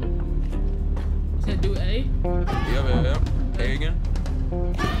 You said do A? Yep. A again.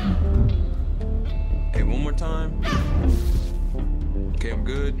 Okay, one more time. Okay, I'm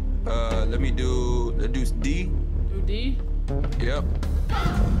good. Let's do D. Do D? Yep.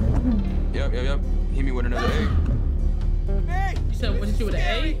 Hit me with another A. Hey! You said what did you with an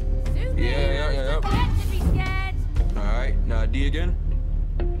A? Yeah. All right, now D again.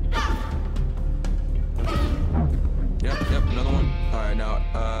 Yep, another one. All right, now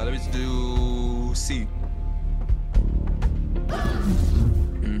let me do C.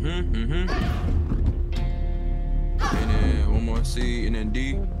 And then one more C, and then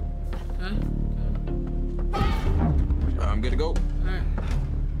D. Okay. I'm good to go. All right.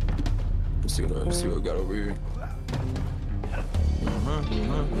 Let's see what we got over here.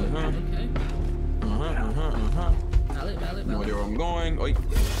 Okay. Valid. You know where I'm going. Wait.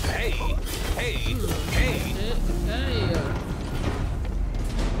 Hey. Okay.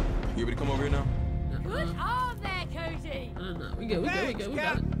 You able to come over here now? Good arm there, Cody. No. We good. We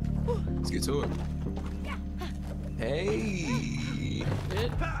got it. Let's get to it. Hey.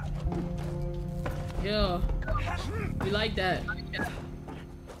 Good. Yeah. We like that.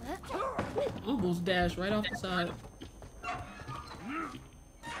 Almost dashed right off the side.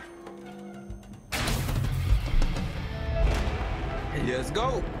 Let's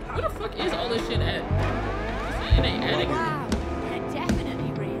go. Where the fuck is all this shit at? It ain't attic. Wow, they're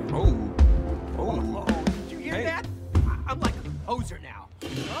definitely real. Oh. Did you hear that? I'm like a composer now.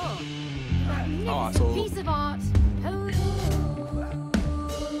 Oh, so Piece of art.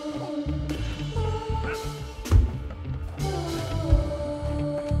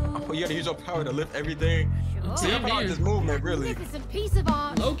 you gotta use your power to lift everything. Sure. See, your power is just movement, really. Magnificent piece of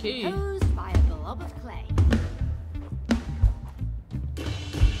art. Low key. Posed by a blob of clay.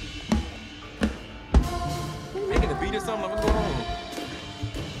 Making a beat or something? Like, what's going on?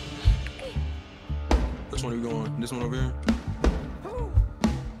 Which one are we going? This one over here? Oh,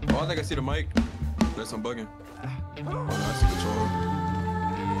 I think I see the mic. Unless I'm bugging. Oh, no, I see the controller.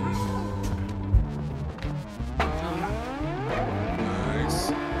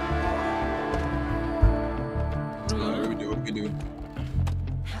 Nice. What we do?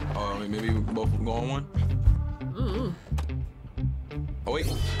 Maybe we both go on one? Oh, wait.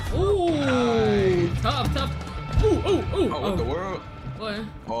 Ooh. Nice. Tough. Ooh. Oh, what the world? What?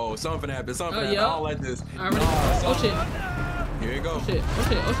 Oh, something happened. Something happened. Yeah. I don't like this. Already. No, Oh shit. Here you go. Oh shit. Wait.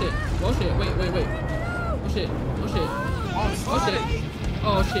 Oh shit.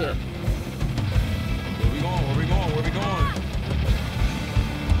 Oh shit. Where we going?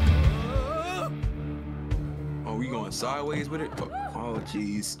 Oh, we going sideways with it? Oh,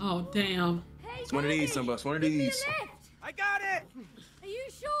 jeez. Oh damn. Hey, It's one of these, Simba. It's one of give me a these. lift. I got it! Are you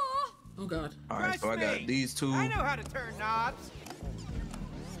sure? Oh god. All right, so I Trust got me. these two. I know how to turn knobs.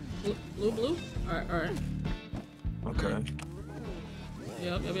 Blue. All right. Okay.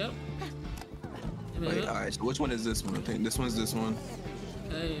 Yep. Wait, all right. So which one is this one? I think this one's this one.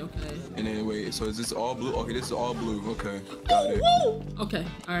 Okay. And then wait. So is this all blue? Okay, this is all blue. Okay, got it. Woo! Okay.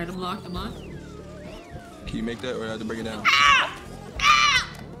 All right. I'm locked. Can you make that, or I have to break it down?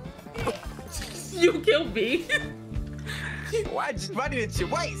 You killed me. Why didn't you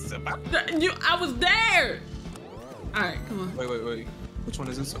wait, Simba? I was there. All right. Come on. Wait. Which one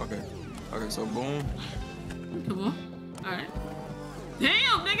is this? Okay, so boom. Come on. All right.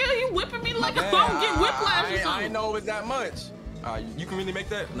 Damn, nigga, you whipping me like Man, I'm gonna get whiplash or I something. didn't know it was that much. You can really make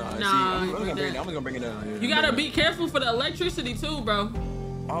that? Nah, see, Nah, I'm just gonna bring it down here. You gotta be careful for the electricity too, bro.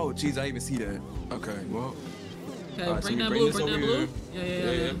 Oh, jeez, I even see that. Okay, well. Okay, All right, so bring we that bring blue, this bring that over blue.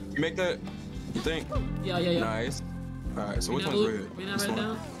 here. Yeah. You make that? You think? Yeah. Nice. All right, so Bring which that one's blue. red? Bring that This red one?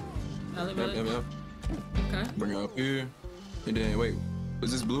 down. Violet. Yep. Okay. Bring it up here. And then, wait.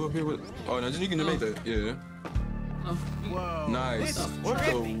 Is this blue up here? Oh, no, just you can make that. Yeah. Oh. Whoa. Nice. This is What the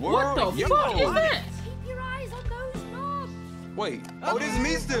trippy. world? What the Yo! fuck is that? Keep your eyes on those knobs. Wait. Oh, this is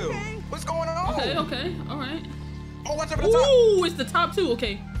me still. Okay. What's going on? Okay. All right. Oh, watch out for the top. Ooh, it's the top two.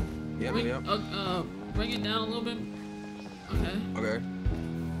 Okay. Yep. Bring it down a little bit. Okay. Okay.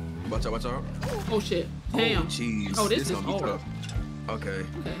 Watch out. Oh shit. Damn. Oh, jeez. Oh, this is gonna be hard. tough. Okay.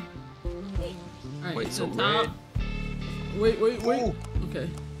 Okay. All right. Wait, it's so the top. Wait. Ooh. Okay.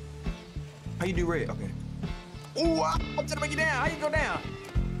 How you do red? Okay. Ooh, I'm trying to bring you down. How you go down?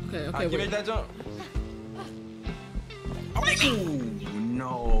 Okay. Can you Wait. make that jump? Oh,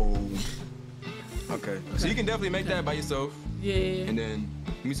 no. Okay. So you can definitely make that by yourself. Yeah. And then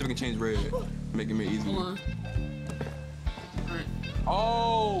let me see if we can change red. Make it easy. Hold on. All right.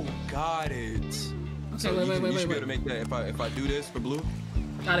 Oh, got it. Okay. So Wait. you should be able to make that if I do this for blue.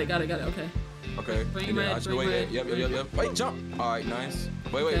 Got it. Okay. Okay. Bring And then red, I should bring wait. red, Yep. bring- Wait, jump. All right, nice.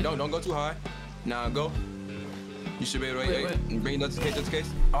 Wait. Okay. Don't go too high. Now go. You should be able to wait. Wait. Bring it just in case.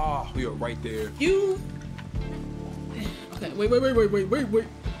 Oh, we are right there. You. Okay. Wait.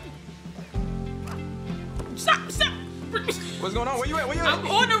 Stop. What's going on? Where you at? I'm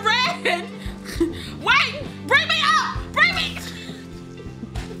on the red. Wait. Bring me up. Bring me.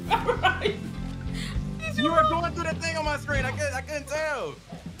 All right. You were going through that thing on my screen. I couldn't tell.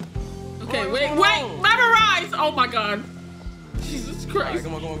 Okay. What's Wait. going on? Memorize. Oh my God. Jesus Christ.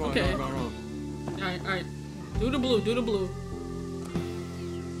 All right, come on. Okay. Go. All right. Do the blue.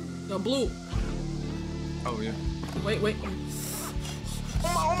 The blue. Oh yeah. Wait.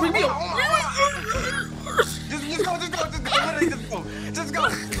 Oh Bring me my. up. Just go. Literally, just go.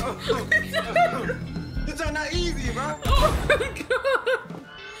 This is not easy, bro. Oh my God.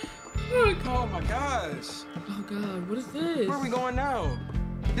 Oh my gosh. Oh God. What is this? Where are we going now?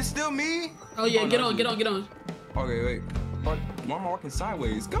 This still me? Oh yeah. Get no, on. Okay, wait. Why am I walking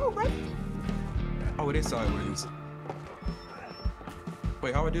sideways? Go, bro. Oh, it is sideways.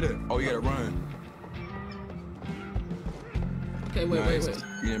 Wait, how do I do that? Oh, you gotta run. Okay. Wait.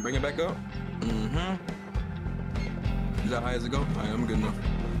 You didn't bring it back up? Mm-hmm. Is that high as it go? All right, I'm good enough.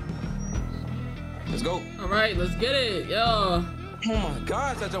 Let's go. All right. Let's get it. Yo. Oh my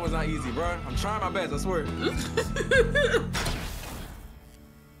gosh, that jump was not easy, bro. I'm trying my best, I swear.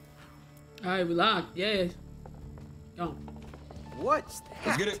 All right. We locked. Yeah. Go. What's that?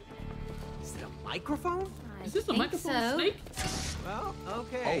 Let's get it. Is it a microphone? Is this a microphone so. snake? Well,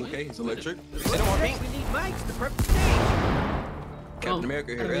 okay. Oh, okay, it's electric. It They don't want me. we need mics to prep the stage. Captain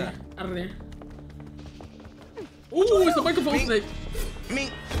America here, yeah. Out of there. Ooh, it's a microphone Me. snake. Me.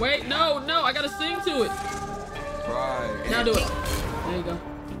 Wait, no, I gotta sing to it. Right. Now do it. There you go.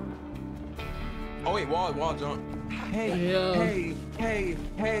 Oh wait, wall jump. Hey, Yeah. hey.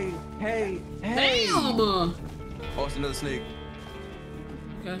 Damn. Oh, it's another snake.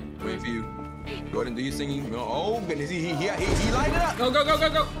 Okay. Wait for you. Go ahead and do your singing. Oh goodness, he lighted up. Go.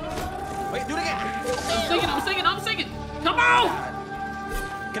 Wait, do it again. I'm singing. Come on.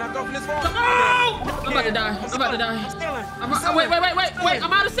 Can I go from this far? Come on. I'm about to die. Wait.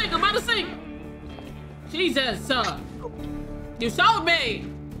 I'm out of sync. Jesus. You sold me.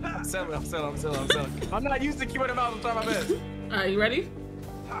 I'm selling. I'm not used to keeping them out. I'm trying my best. All right, you ready?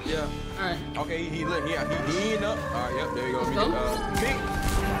 Yeah. All right. Okay, he in up. All right, yep, there you go. Go. Me.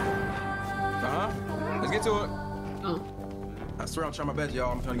 Let's get to it. Oh. I swear I'm trying my best,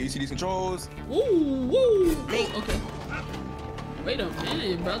 y'all. I'm trying to get used to these controls. Woo. Okay. Wait a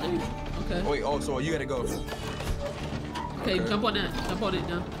minute, brother. Okay. Wait, oh, so you gotta go. Okay, jump on that. Jump on it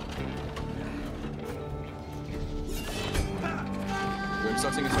now. Wait,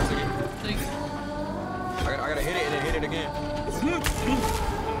 start singing. Sing. I gotta hit it and then hit it again.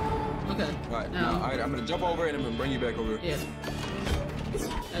 Okay. All right, Now. now I'm gonna jump over and I'm gonna bring you back over. Yeah.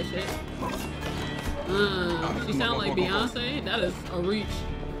 That shit. She come sound on, like come on. Beyonce. That is a reach.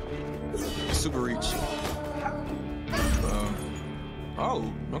 Super reach.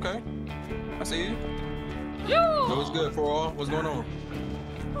 Oh, okay. I see you. Yo. What's good for all? What's going on?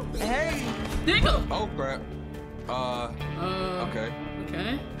 Hey. Nigga. Oh crap. Okay.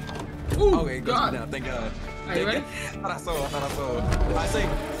 Okay. Ooh, Okay, it goes God. down. Thank God. Are you ready? I thought I saw. I sing.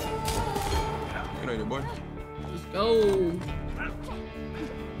 Get on there, boy. Let's go.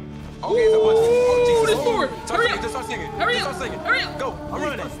 Okay, so watch. Oh, Jesus. This forward. Hurry up. Just start singing. Hurry Just up. start singing. Hurry up. Go. I'm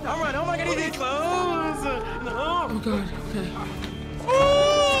running. Oh my God, these clothes. No. Oh God. Okay.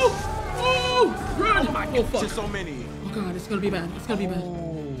 Oh! Run! Oh fuck. Just so many. Oh God, it's gonna be bad.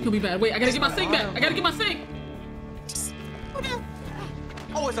 Oh, Could be bad. Wait, I gotta get my sink back. I gotta get my sink.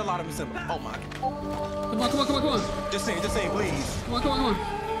 Oh, it's a lot of them, Simba. Oh my. Come on, come on, come on, come on. Just sing, please. Come on, come on, come on.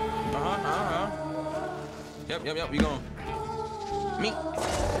 Yep, we going. Me.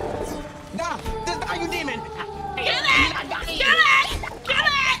 Nah, you demon. Get it! Get it! Get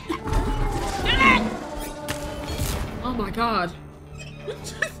it! Get it! Oh my god.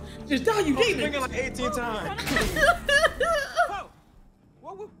 Just die, you demon. Bring it like 18 times.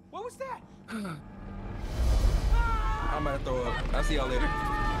 Whoa. What was that? I'm about to throw up. I'll see y'all later.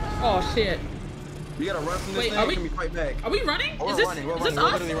 Oh shit. We gotta run from this thing. Are we? Can we fight back? Are we running? Oh, Is this running. us?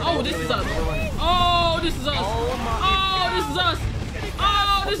 Running. Oh, this is us. Oh, this is us. Oh, this is us.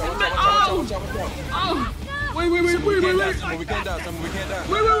 Oh, this is me. Oh. Wait. We can't die. We can't die.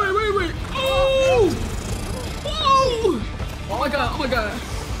 Wait. Oh. Oh my god. Come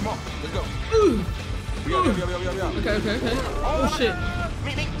on, let's go. Yeah. Okay. Oh shit.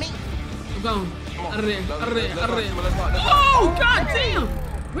 I'm gone. Out of there. Oh god damn.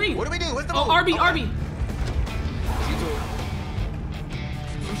 Wait. What do we do? What's the Oh, move? RB.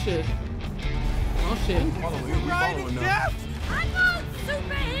 Oh shit. Following now. I'm not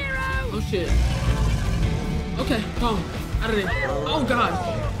superhero! Oh shit. Okay, go on. Out of there. Oh god.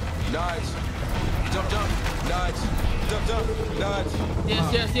 Dodge. Jump. Dodge. Jump. Dodge.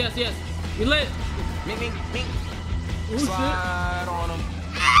 Yes. We lit. Me. Oh Slide on him.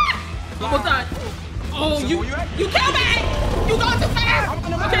 shit. Almost died. Oh, So you where you at? killed me! You going too fast!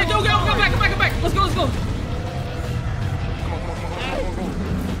 Okay, go back. Let's go. Come on.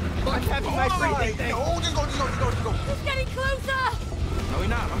 I can't be my breathing thing. No, just go. He's getting closer! No, we're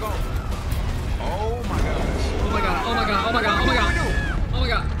not. I'm going. Oh my gosh. Oh my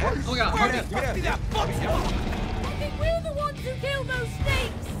god. Give me that. I think we're the ones who killed those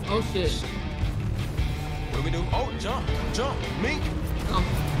snakes! Oh shit. What do we do? Oh, jump. Mink. Oh,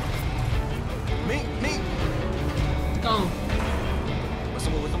 Mink. gone. What's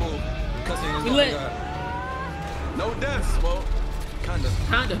the move? Cussing. We lit. No deaths. Well, kinda.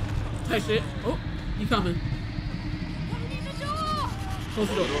 Hey shit. Oh, you coming. Opening the door! Close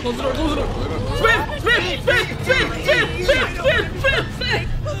the door. Spin!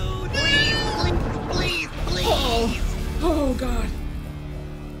 Please. Oh god.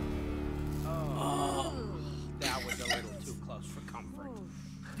 That was a little too close for comfort.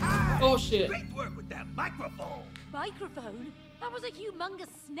 Oh shit. Great work with that microphone. Microphone? That was a humongous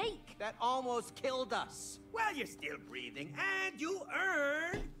snake! That almost killed us. Well, you're still breathing, and you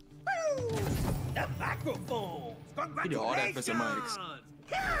earned the microphone. did all that for some Congratulations. mics.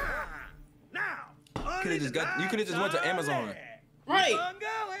 Yeah. Now, You could have just went to Amazon. Right. Keep on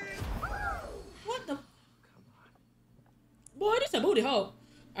going. What the? Boy, this a booty hole.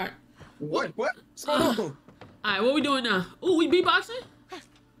 Alright. What? What's going on? Alright, what we doing now? Ooh, we beatboxing?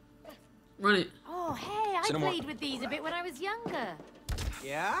 Run it. Oh, hey, I Cinema. played with these a bit when I was younger.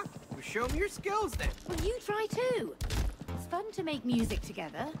 Yeah? Well, show me your skills then. Well, you try too. It's fun to make music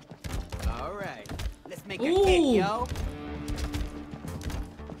together. All right. Let's make a Ooh. hit, yo.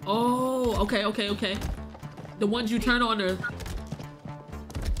 Oh, okay. The ones you turn on the.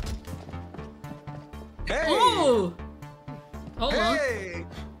 Hey. Oh! Hold on. Hey.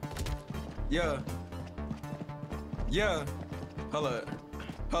 Yeah. Hold up.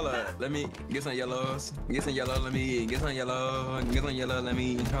 Let me get some yellows. Get some yellow. Let me get some yellow. Let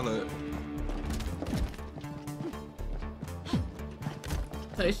me. Hold up.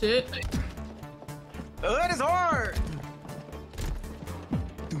 Say shit. That is hard.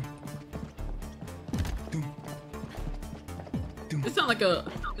 It sound like a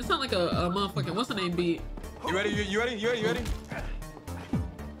motherfucking what's the name beat? You ready? You ready?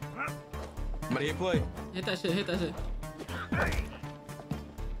 I'm ready to play. Hit that shit.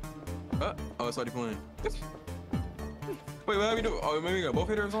 Oh, it's already playing. Wait, what are we doing? Oh, maybe we got both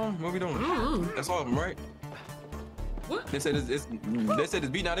hitters on? What are we doing? That's all of them, right? What? They said this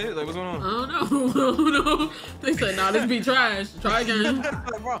beat not it? Like, what's going on? I don't know. They said, nah, this beat trash. Try again.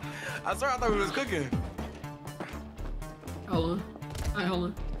 Bro, I swear I thought we was cooking. Hold on. Alright, hold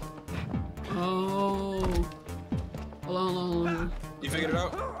on. Oh. Hold on. You figured it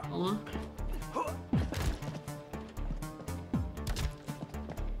out? Hold on.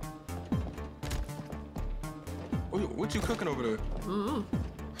 What you cooking over there? Oh.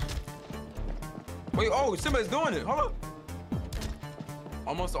 Wait, oh, Simba's doing it. Hold up.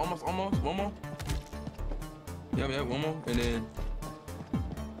 Almost. One more. Yeah, one more. And then.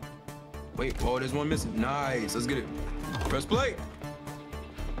 Wait, oh, there's one missing. Nice. Let's get it. Press play.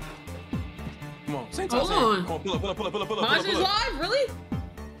 Come on. Same time. Hold on. Come on, pull up. Maji's live? Really?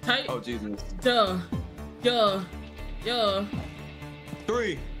 Tight. Oh, Jesus. Yeah.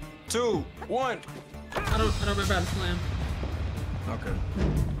 3, 2, 1. I don't remember how to slam. Okay.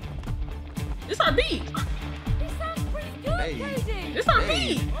 It's our beat. This sounds pretty good, Hey. Cody. It's our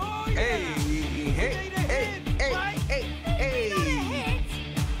Hey. beat. Oh, Hey, yeah. hey, hey, hey, hey, Not a hey. hit,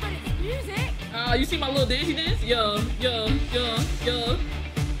 but it's music. You see my little dancey dance? Yo.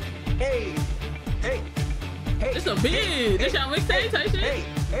 Hey, hey, hey. It's a beat. This y'all mixtape type shit. Hey,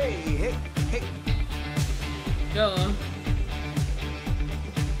 hey, hey, hey. Yo.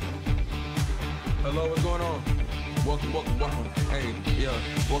 Hello, what's going on? Welcome. Hey, yeah.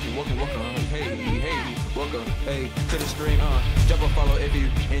 Welcome. Hey, welcome. Hey, to the stream. Jump or follow if you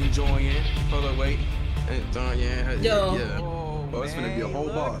enjoying. Hold on, wait. Yeah. Yo. Yeah. Oh, Oh, it's gonna be a whole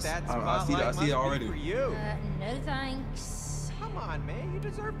May, boss. That I see spotlight it must be already. For you. No thanks. Come on, May. You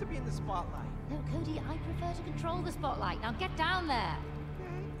deserve to be in the spotlight. No, Cody, I prefer to control the spotlight. Now get down there.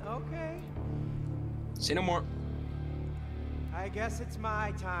 Okay. Say no more. I guess it's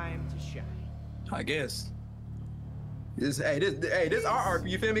my time to shine. I guess. This our arc.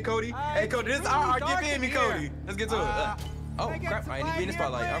 You feel me, Cody? Hey, Cody, this our arc. You feel me, Cody? Let's get to it. Oh I get crap! to I need to be in the fly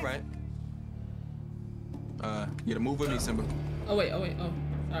spotlight. here, All right. You gotta move with me, Simba. Oh wait. Oh,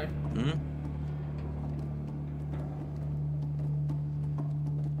 sorry.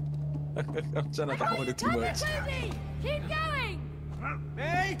 I'm trying not to hold it too much. Cody, keep going.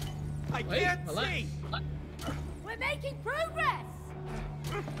 May, I Wait, can't relax. see. We're making progress.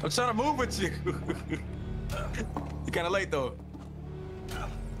 I'm trying to move with you. You're kind of late though.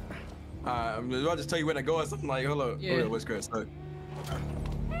 I'll just tell you when to go or something like, hold up. Yeah. Hold up, what's Chris? Look.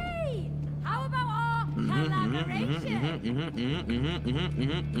 Hey, how about our collaboration?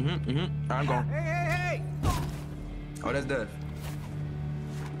 I'm going. Hey. Oh, that's death.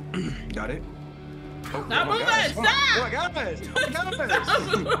 Got it. Oh, Stop my moving! gosh. Stop! Oh my gosh! Oh my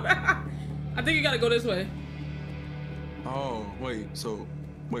gosh! I think you gotta go this way. Oh, wait,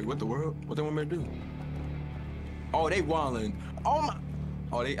 what the world? What they want me to do? Oh, they wildin'. Oh my.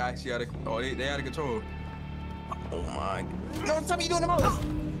 Oh, they actually out of. Oh, they out of control. Oh my. No, tell me you doing the most.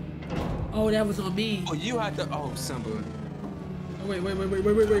 Oh, that was on me. Oh, you had to. Oh, Simba. Oh, wait.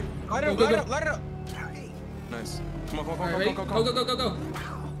 Light it up, Go. light it up. Nice. Come on. All right, ready? Go.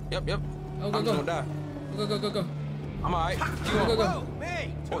 Yep. Go. I'm just gonna die. Go. I'm alright. Go. Whoa,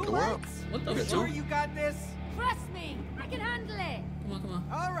 May. What the world? What the You got fuck? Sure you got this? Trust me, I can handle it. Come on.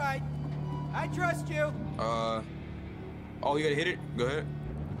 All right. I trust you. Oh, you gotta hit it. Go ahead.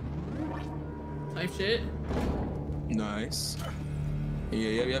 Type shit. Nice.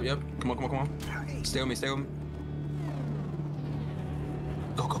 Yeah, yep. Come on. Stay with me.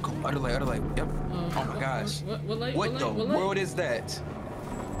 Go. Other light. Yep. Oh my gosh. What light? What the light? world is that?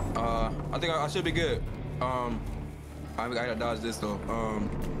 I think I should be good. I gotta dodge this though.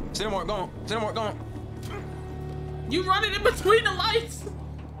 Cinnamon, go on. You running in between the lights.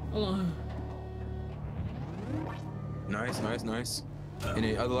 Hold on. Nice. And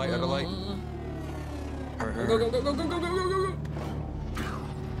then other light. Her. Go.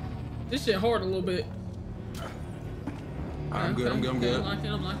 This shit hard a little bit. I'm good. I'm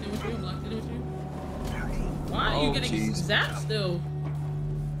locked in with you. Why are you getting jeez. zapped still?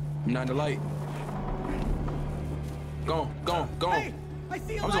 I'm not in the light. Go on. Hey, I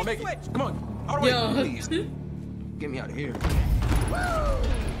see a I'm just gonna light make switch. it. Come on. All the way, Yo. please. Get me out of here.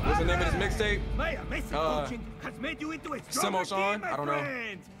 What's the name of this mixtape? My amazing coaching has made you into a Simo stronger Sean? team, my I don't know.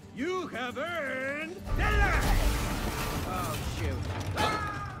 friend. You have earned the light. Oh, shoot.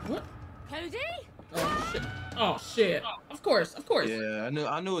 What? Cody? Oh shit. Of course. Yeah, I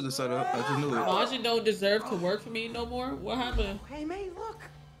knew it was a setup. I just knew it. Maji don't deserve to work for me no more. What happened? Hey, May, look.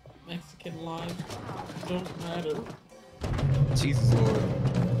 Mexican lives don't matter. Jesus Lord.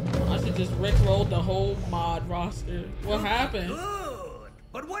 I should just rickroll the whole mod roster. What happened? Good.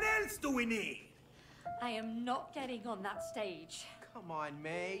 But what else do we need? I am not getting on that stage. Come on,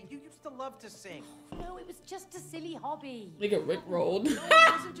 May. You used to love to sing. No, it was just a silly hobby. Nigga rickrolled. No,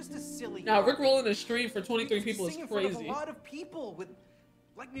 it wasn't just a silly. Now hobby. rickrolling a stream for 23 You people is sing in front of crazy. a lot of people with,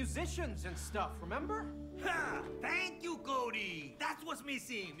 like, musicians and stuff. Remember? Ha! Thank you, Cody. That's what's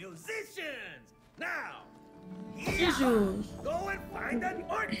missing. Musicians. Now, Visuals. go and find an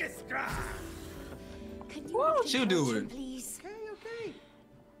orchestra. Can you Whoa, make she'll an do version, it. please? Okay.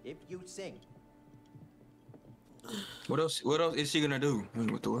 If you sing. What else is she gonna do?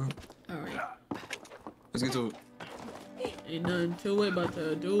 What the world? Alright. Let's get to it. Ain't nothing to it but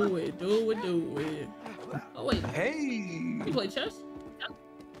to do it. Oh wait, Hey. you play chess?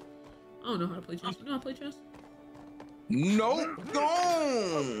 I don't know how to play chess. You know how to play chess? No.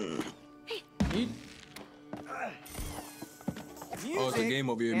 Go. You, Oh, it's a game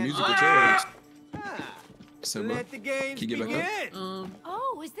over here. and Musical art. chairs. Ah, Simba, Let the games can you get back begin. up?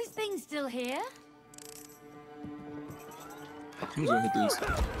 Oh, is this thing still here? I'm just gonna hit this.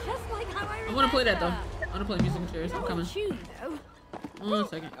 Just like how I I want to play that though. remember. I want to play musical chairs. I'm coming. Tune, though. 1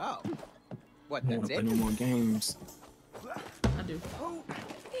 second. Oh. What, I don't that's wanna play it? no more games. I do.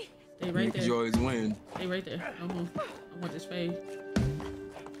 Stay Yeah, right 'cause you there. always win. Stay right there. Don't move. I want this fade.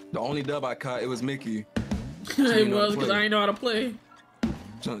 The only dub I caught, it was Mickey. It you know how was to because play. I ain't know how to play.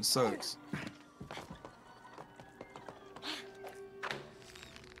 Junk sucks.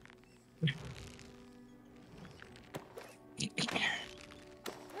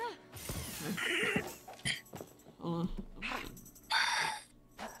 Hold on.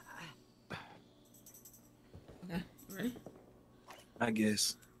 Okay, you ready? I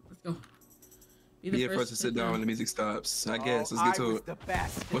guess. Let's go. Be the first to sit down when the music stops. I guess. Let's get to I was it. the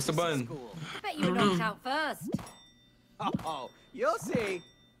best. What's the button? School. Bet you were knocked out first. Oh, you'll see.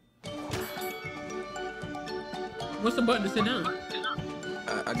 What's the button to sit down?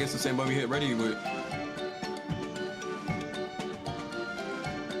 I guess the same button we hit ready with.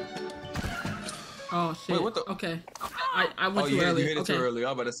 Oh shit. Wait, what the- Okay. I went Oh, too you early. hit it Okay. too early.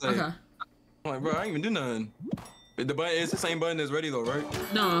 I was about to say. Okay. I'm like, bro, I ain't even do nothing. But the button is the same button as ready though,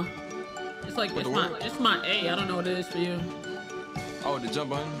 right? No. It's like What, it's the my word? it's my A. I don't know what it is for you. Oh, the jump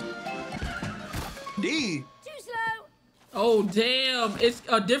button. D. Too slow. Oh damn! It's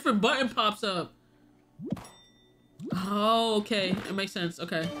a different button pops up. Oh, okay. It makes sense.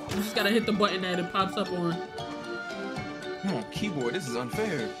 Okay. You just gotta hit the button that it pops up on. Keyboard. This is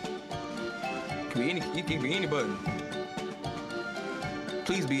unfair. Can be any. It can be any button.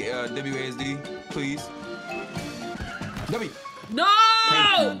 Please be WASD. Please. W. No!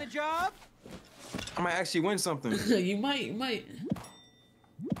 On the job? I might actually win something. You might. You might.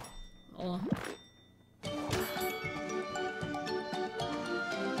 Hold on.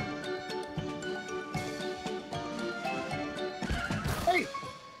 Hey!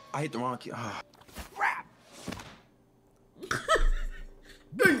 I hit the wrong key. Ah. Crap.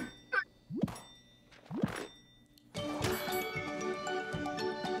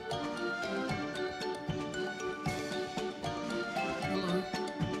 Hold on.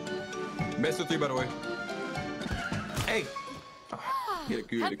 Best of 3, by the way. Hey! Ah, hit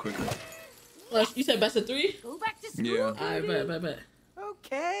it quicker. Well, you said best of 3? Go back to school. Yeah. Alright, bet.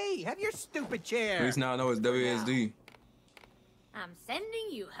 Okay, have your stupid At chair. least now I know it's WASD. I'm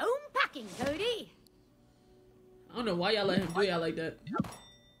sending you home packing, Cody. I don't know why y'all let him do y'all like that.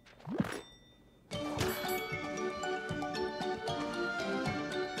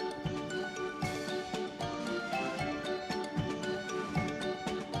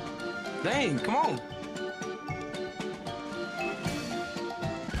 Dang, come on.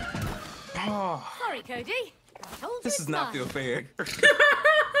 Oh, Sorry, Cody. I told you this it's does not done. feel fair.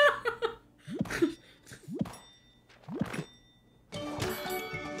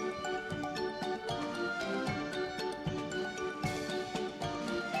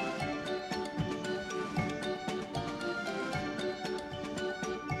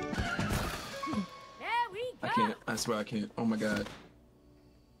 There we go. I can't. I swear I can't. Oh my god.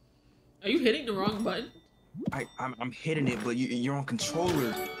 Are you hitting the wrong button? I'm hitting it, but you're on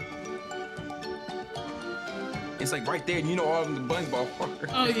controller. It's like right there, and you know all of the buttons by far.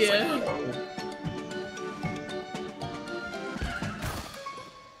 Oh, It's yeah. like, oh.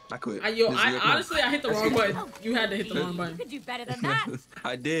 I quit. I This is your point. honestly I hit the wrong button. You had to hit the wrong You button. could do better than that.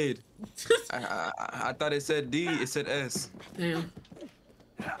 I did. I thought it said D. It said S. Damn.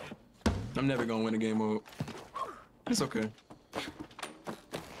 I'm never gonna win a game mode. It's okay.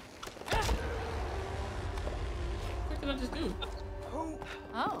 What did I just do?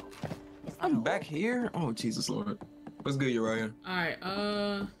 Oh. Is that I'm all? back here. Oh Jesus Lord. What's good, Uriah? Alright,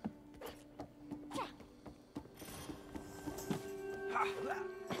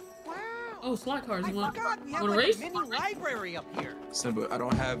 oh, slot cars. I You want forgot we have wanna like race? a mini library up here. Simba, I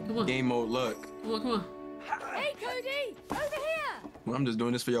don't have Come on. game mode luck. Come on. Hey, Cody, over here. Well, I'm just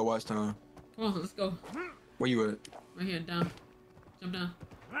doing this for your watch time. Come on, let's go. Where you at? Right here, down. Jump down.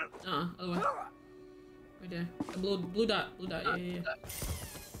 Other way. Right there. The blue dot. Yeah.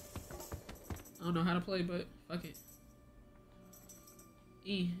 I don't know how to play, but fuck it.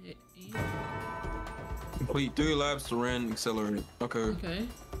 E. Complete 3 laps to run accelerate. Okay. Okay.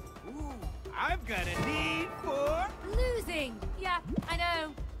 Ooh, I've got a need for... Losing. Yeah, I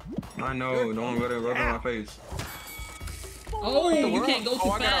know. I know. Don't let it rub in my face. Oh, you can't go too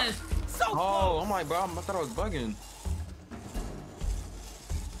Oh, I gotta- fast. So Oh, I'm like, bro, I thought I was bugging.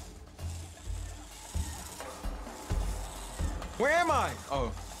 Where am I?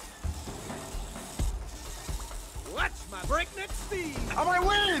 Oh, Watch my breakneck speed. I might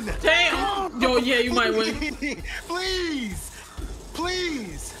win. Damn. Yo, yeah, you might win. Please.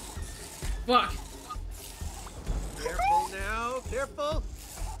 Please. Fuck. Careful now. Careful.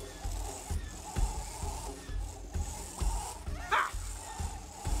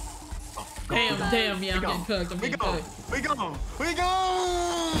 Damn, yeah, I'm getting cooked. I'm getting cooked. We go.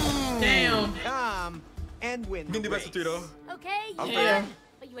 Damn. Come and win. You can do best of 3 though. Okay, you Yeah. won,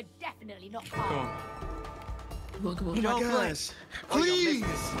 but you were definitely not Come far. on. Come on, come on. Oh my Don't gosh. Or you'll miss Please.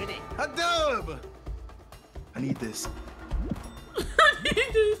 this winning. A dub. I need this.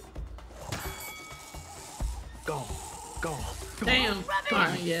 Go. Damn.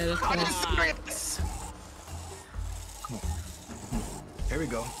 Alright, yeah, that's cool. Yes. Come on. Here we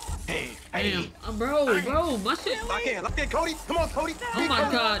go. Hey. Damn. Bro, my shit. Lock in, Cody. Come on, Cody. Oh my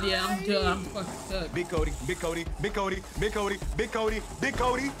god, yeah, I'm done. I'm fucking cooked. Big Cody. Big Cody. Big Cody. Big Cody. Big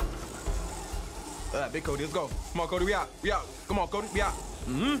Cody, let's go. Come on, Cody, we out. Come on, Cody, we out.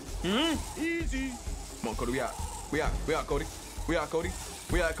 Easy. Come on, Cody, we out. We out, Cody. We out, Cody.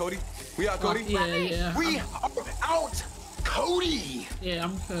 We out, Cody. Yeah. We are out, Cody. Yeah,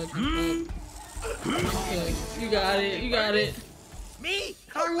 I'm cooked. I'm cooked. You got it. Me?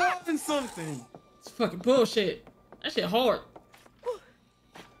 I won something. It's fucking bullshit. That shit hard.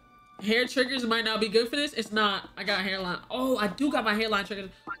 Hair triggers might not be good for this. It's not. I got hairline. Oh, I do got my hairline triggers.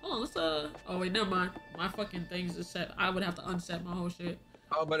 Hold on, let's oh wait, never mind. My fucking things is set. I would have to unset my whole shit.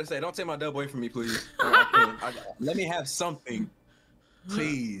 I was about to say, don't take my dub away from me, please. Let me have something,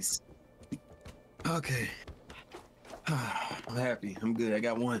 please. Okay. I'm happy. I'm good. I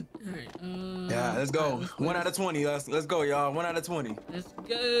got 1. All right. Yeah, let's go. Let's 1 out of 20. Let's go, y'all. 1 out of 20. Let's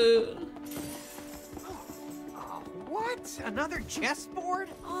go. What? Another chessboard?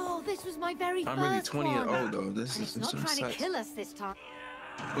 Oh, this was my very I'm first really 20 one. and old though. This And is it's not trying to kill us this time.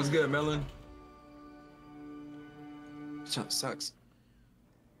 What's good, Melon? Sucks.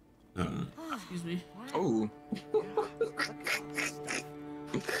 Excuse me. Oh.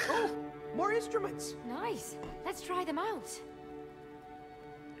 Oh, more instruments. Nice. Let's try them out.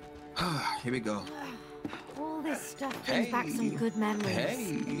 Here we go. All this stuff brings back some good memories.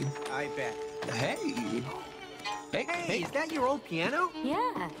 Hey. I bet. Hey. Hey, is that your old piano?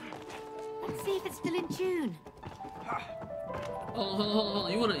 Yeah. Let's see if it's still in tune. Hold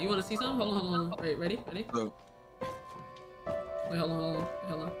on. You wanna see something? Hold on. Wait, ready? Look. Wait, hold on. Wait,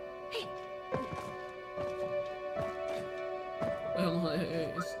 hold on.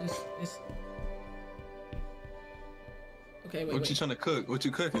 It's. Okay, wait. What you trying to cook? What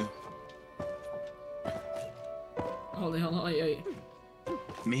you cooking? Hold on. Wait.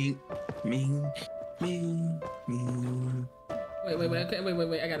 Me. Wait. Okay,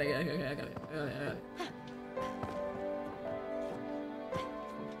 wait. I got it.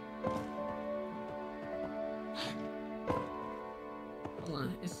 Hold on.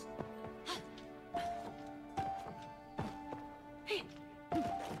 It's.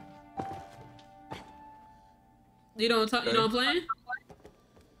 You know what I'm playing?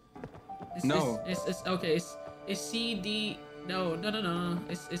 No. It's okay. It's C D. No.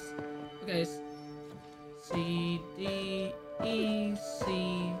 It's okay. It's C D E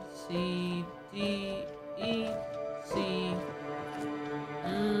C C D E C.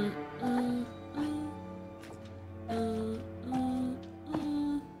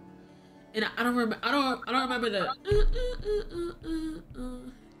 And I don't remember. I don't remember the.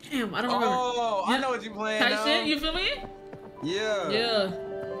 Damn, I don't remember. Oh, I know what you playing Type now. shit, you feel me? Yeah. Yeah.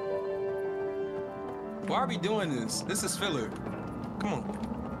 Why are we doing this? This is filler. Come on.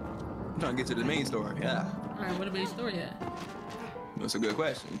 I'm trying to get to the main story. Yeah. All right, what the main story at? That's a good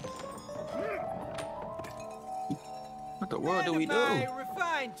question. What the world do we do? My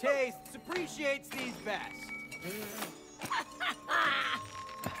refined tastes appreciates these best.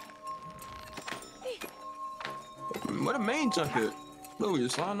 What the main chunk at? Look, we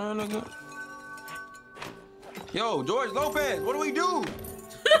just sliding around again. Yo, George Lopez, what do we do?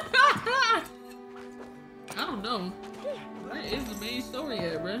 I don't know. Where is the main story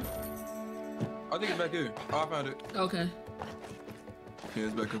at, bruh? I think it's back here. Oh, I found it. Okay. Yeah,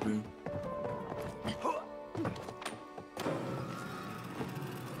 it's back up here.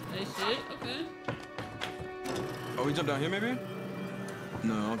 Hey, shit. Okay. Oh, we jump down here, maybe?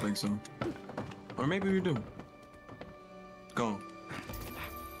 No, I don't think so. Or maybe we do. Go on.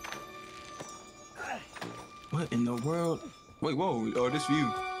 What in the world? Wait, whoa. Oh, this for you.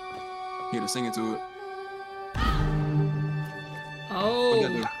 You gotta sing into it. Oh. What you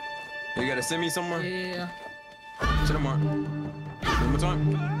gotta do? You gotta send me somewhere? Yeah. To the mark. One more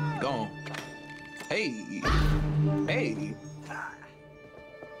time. Go on. Hey. Hey.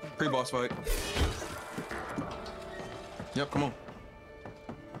 Pre-boss fight. Yep, come on.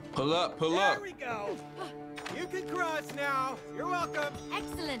 Pull up, pull There up. we go. You can cross now. You're welcome.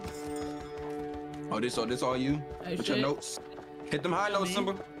 Excellent. Oh, this all you? Hey, With your shit. notes. Hit them high notes, me.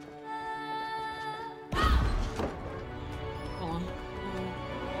 Simba. Hold on.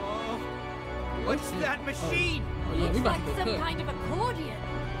 Oh, what's that machine? Oh, yeah, we Looks about like to get some cooked. kind of accordion.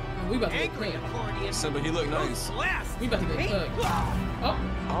 Oh, we about to get Angry cooked. accordion. Simba, he look nice. Blast. We about to get cooked. Oh,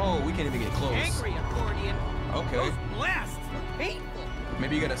 Oh, we can't even get close. Angry accordion. Okay. Those blasts look painful.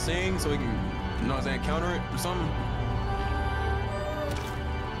 Maybe you gotta sing so we can, you know what I'm saying, counter it or something.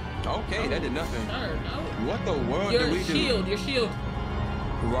 Okay, that did nothing. sir, no. What the world Your did we shield, do? your shield.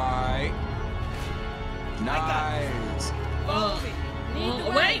 Right. Nice. Follow me. Lead the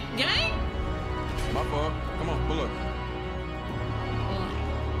way. Wait, gang? My fault. Come on, pull up.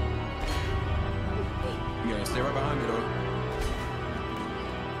 You gotta stay right behind me though.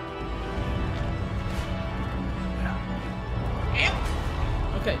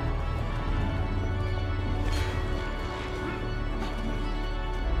 Okay.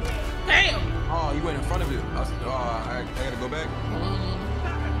 Damn! Oh, you went in front of it. I gotta go back.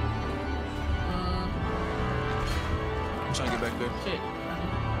 I'm trying to get back there. Shit.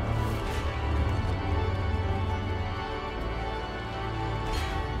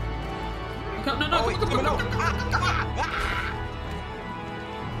 Come, no, Oh, wait, come, no.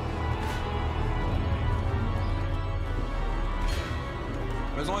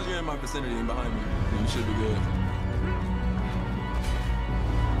 As long as you're in my vicinity and behind me, then you should be good.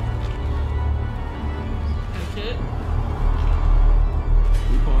 Shit.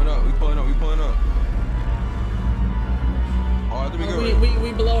 We pulling up, we pulling up, we pulling up. Oh, I think we good.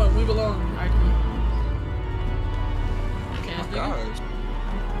 We below him, we below him. Alright, come on. Okay, Oh, gosh.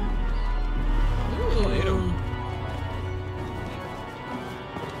 Ooh. Hit him.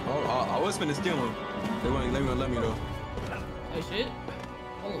 Oh, I was finna steal him. They wouldn't let me though. Oh shit.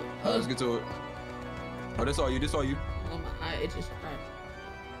 Hold on. Alright, let's get to it. Oh, this all you, this all you. Oh, my eye itches. Alright.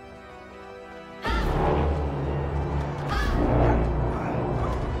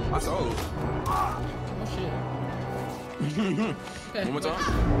 That's all. Oh shit. Okay. One more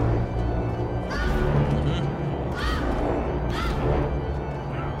time.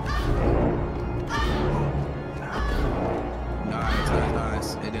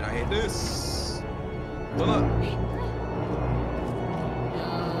 Nice. And then I hit this. Pull up.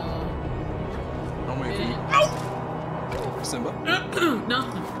 I'm waiting for you. Simba. Nothing.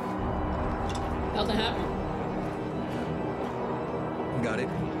 Nothing happened. Got it.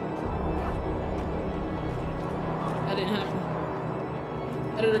 That didn't happen.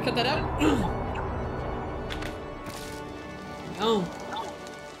 Editor, cut that out. No.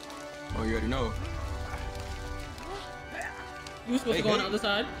 Oh, you already know. You were supposed to go on the other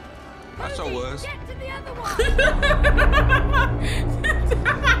side. I sure was. Get to the other one.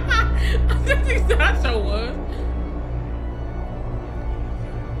 That sure was.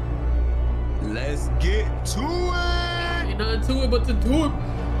 Let's get to it. Ain't nothing to it but to do it.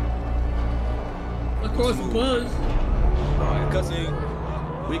 Across the buzz. Alright, cussing.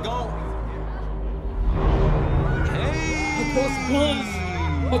 We gone. Hey. Across the buzz.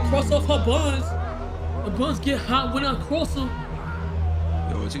 Across off her buzz. The buzz get hot when I cross them.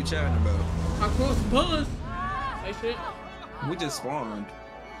 Yo, what you chatting about? I cross the buzz. Say shit. We just spawned.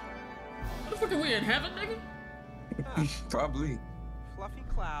 What the fuck are we in heaven, nigga? Probably. Fluffy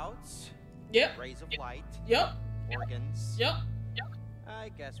clouds. Yep. Rays of light. Yep. Organs. Yep. I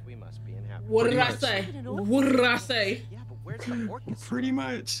guess we must be in heaven. What did Pretty I much. say? What did I say? Yeah, but where's the orchestra? Pretty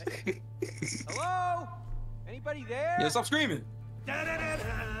much. Hello? Anybody there? Yeah, stop screaming.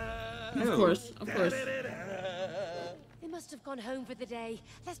 Of course. Of course. They must have gone home for the day.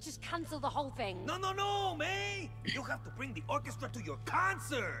 Let's just cancel the whole thing. No, May! You have to bring the orchestra to your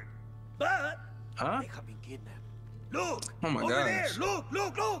concert! But Huh? they have been kidnapped. Look! Oh my over there! gosh. Look!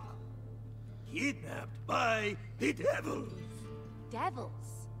 Kidnapped by the devils.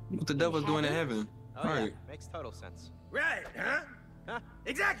 Devils. What the devil's doing in heaven? Oh, yeah. Alright. Makes total sense. Right, huh? Huh?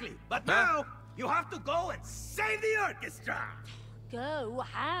 Exactly! But Huh? now, you have to go and save the orchestra! Go?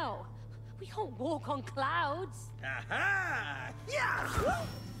 How? We can't walk on clouds. Aha! Yeah!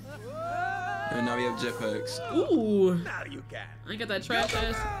 And now we have jetpacks. Ooh. Now you can. I ain't got that trash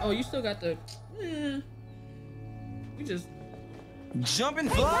ass. Oh, you still got the. We just. Jump and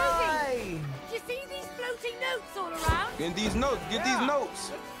Hey, fly! Rosie! Do you see these floating notes all around? Get these notes. Get these notes.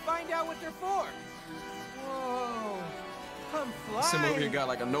 Let's find out what they're for. Whoa. I'm flying. Simba over here got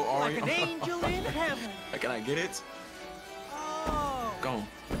like a note like on. an angel in heaven. Can I get it? Oh. Go on.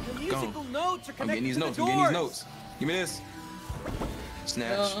 The musical notes are I'm connected getting these to notes. the I'm doors. getting these notes. Give me this.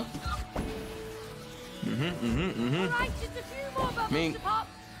 Snatch. All right, just a few more bubbles Mink. to pop.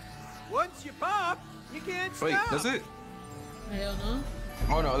 Once you pop, you can't stop. Wait, that's it? Hell no.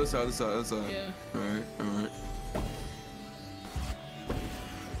 Oh no, other side, other side, other side. Yeah. Alright, alright.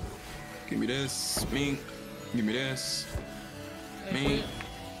 Give me this, Mink. Give me this. Mink.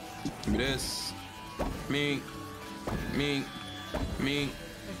 Give me this. Mink. Mink. Mink.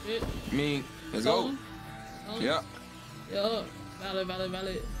 That's it. Mink. Let's go. Yeah. Yeah.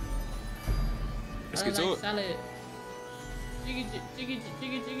 Valid. Let's get to it. Salad. Jiggy.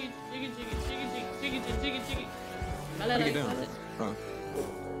 Let me get down. Oh.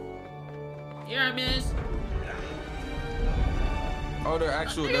 Here I miss. Oh, they're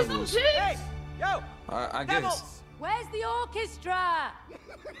actual devils. Hey, yo, I devils. guess. Where's the orchestra?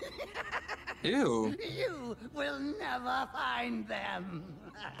 Ew. You will never find them.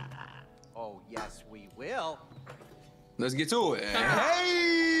 Oh, yes, we will. Let's get to it.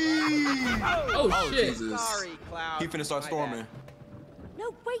 Hey! Oh shit. Jesus. Sorry, Cloud. He finna start My storming. bad.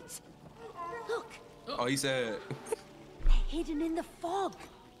 No, wait. Look, Oh, he said. they're hidden in the fog.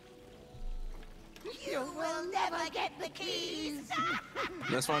 You will never get the keys.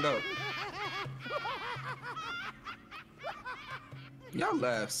 Let's find out. Y'all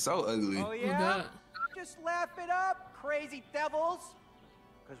laugh so ugly. Oh, Oh yeah? god. Just laugh it up, crazy devils.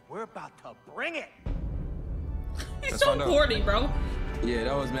 Because we're about to bring it. He's Let's so find out. corny, bro. Yeah,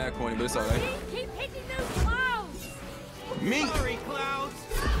 that was mad corny, but it's alright. Keep hitting those clouds. Mink. Sorry, clouds.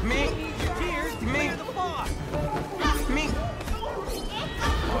 Mink. We need your tears to clear the fog. Mink.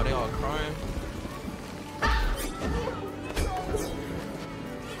 Oh, they all crying.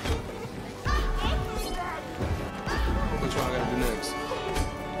 Which one I gotta do next?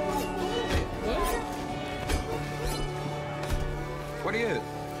 What? What are you at?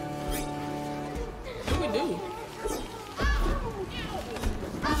 What do we do?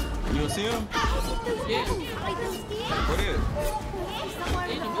 You don't see him? Yeah. What is it? Somewhere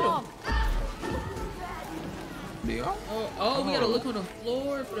in In the the middle. fog. They are? Oh, we gotta look on the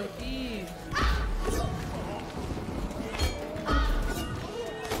floor for the keys.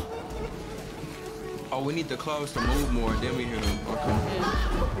 Oh, we need the clouds to move more, then we hit them. Okay.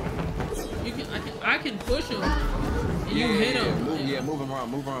 Yeah. You can, I can push him. And you hit him. Move him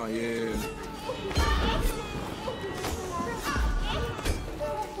around, yeah.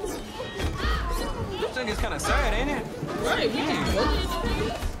 This thing is kind of sad, ain't it? Right, we can bully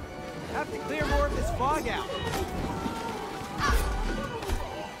Have to clear more of this fog out.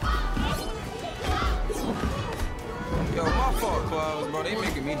 Yo, my fault, Clouds, bro. They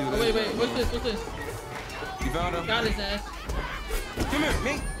making me do Oh, this. wait, what's this? What's this? You found him? Got his ass. Come here,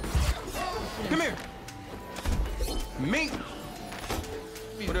 Mink. Come here. Mink.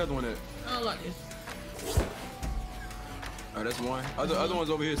 Where the other one at? I don't like this. Alright, that's one. Other one's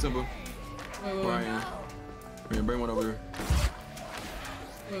over here, Simba. Wait. Brian. Here, bring one over here.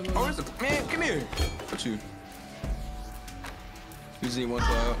 Wait. Oh, it's a man. Come here. What you? You see one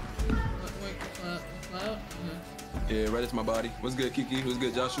cloud? Wait, cloud? Yeah, right into my body. What's good, Kiki? What's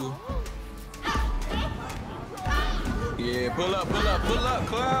good, Joshua? Yeah, pull up,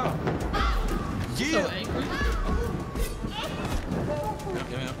 cloud. So Yeah. angry.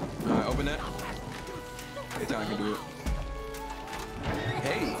 Yeah. All right, open that. Hey, time I can do it.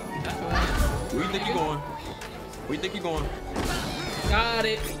 Hey, That's all right. where you think you going? Where you think you going? Got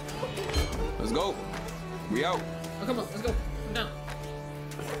it. Let's go. We out. Oh, come on, let's go. Come down.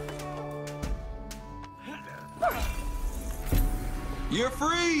 You're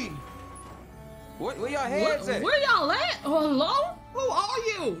free. Where y'all heads at? Where y'all at? Hello? Who are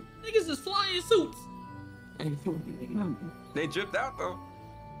you? Niggas is flying suits. They dripped out though.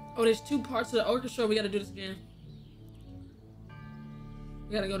 Oh, there's two parts of the orchestra. We gotta do this again.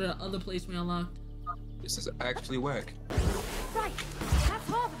 We gotta go to the other place we unlocked. This is actually whack. Right, that's half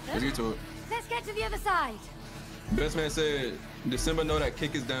of Let's them. get to it. Let's get to the other side. Best man said, December know that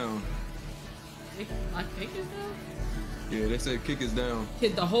kick is down. My kick is down? Yeah, they said kick is down.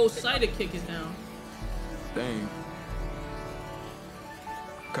 Kid, the whole side of kick is down. Dang.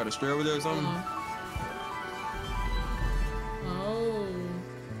 Cut a stray over there or something? Oh.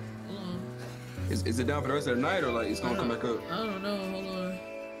 Hold on. Is it down for the rest of the night or like it's gonna come back up? I don't know. Hold on.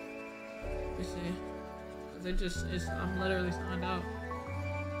 Let me see. 'Cause I'm literally signed out.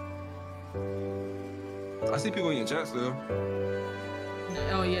 I see people in your chat still.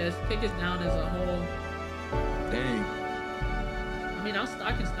 Oh yes, kick is down as a whole. Dang. I mean, I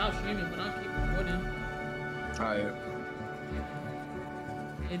can stop streaming, but I'll keep recording. Alright.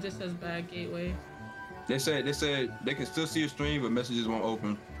 It just says bad gateway. They said they can still see your stream, but messages won't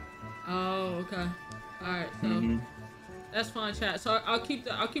open. Oh, okay. All right. So, Mhm. That's fine, chat. So I'll keep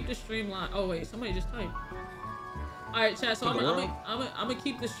the stream live. Oh wait, somebody just typed. All right, chat. So I'm gonna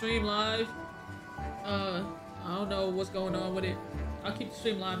keep the stream live. I don't know what's going on with it. I'll keep the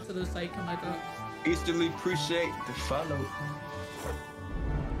stream live until the site come back up. Easterly appreciate the follow.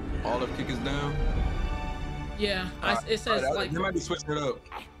 All the kickers down. Yeah, it says like they might be switching it up.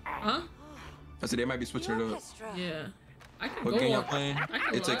 Huh? I said they might be switching it up. Yeah, I can What go game y'all on. playing? I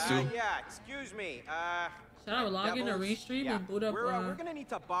can It takes two. Yeah, excuse me. Should I log in or restream and boot up? We're gonna need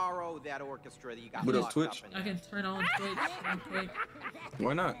to borrow that orchestra that you got. Boot up locked Twitch? in I can turn on Twitch real quick.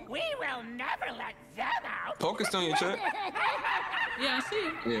 Why not? We will never let them out. Poker's still in your chat. Yeah, I see.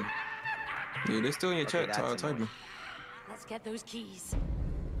 Yeah. Yeah, they're still in your chat. that's Typing. Let's get those keys.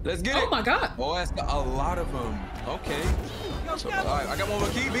 Let's get Oh it. my God. Oh, that's got a lot of them. Okay. So, all right, I got one more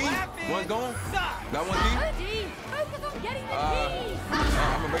key, B. One's gone. Got one key. Cody, focus on getting the keys.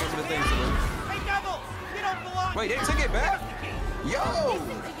 I'm gonna bring it to the thing. Hey, Devil! You don't belong. Wait, they took it back? Yo!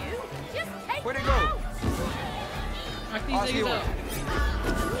 Listen to you. Just take Where'd it them go? out. Knock Oh, these I see niggas one. out.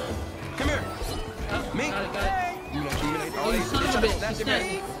 Come here. Oh, Me? got it. You You son of a bitch. That's You your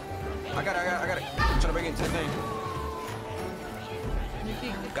snatched. man. I got it. I'm trying to bring it into the thing.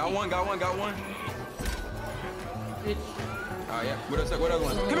 Got one. Bitch. Oh, yeah. What other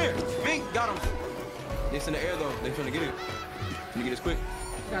one? Come here. Me. Got him. It's in the air, though. They finna get it. Finna get this quick.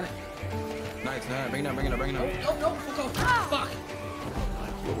 Got it. Nice. Nah, bring it down. Oh, no. Fuck.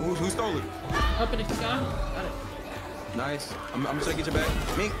 Who stole it? Up in the sky. Got it. Nice. I'm trying to get your back.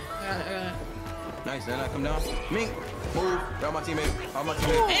 Me. Got it. Nice. Then I come down. Me. Move. Y'all my teammate.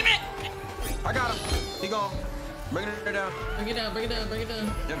 Damn it. I got him. He gone. Bring it down. Bring it down.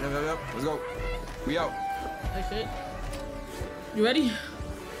 Yep. Let's go. We out. Nice shit. You ready?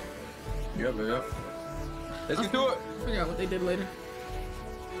 Yep. Let's get to it. Figure out what they did later.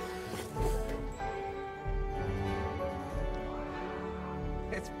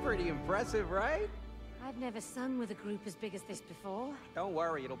 It's pretty impressive, right? I've never sung with a group as big as this before. Don't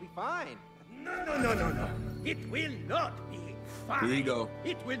worry, it'll be fine. No. It will not be fine. Here you go.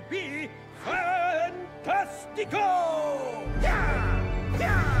 It will be fantastico!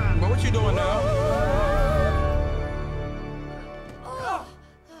 Yeah! But what you doing now?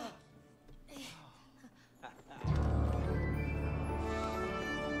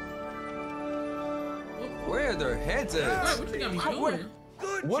 Where are their heads at? What you got me doing?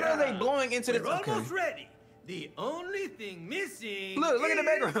 Good What are they job. blowing into the? We're Okay. almost ready. The only thing missing Look in the is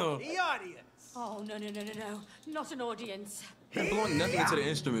background. the audience. Oh, no. Not an audience. They're blowing nothing into the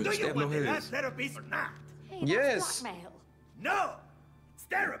instruments. Do They you have no want that heads. therapy or not? Hey, Yes. that's blackmail. No, it's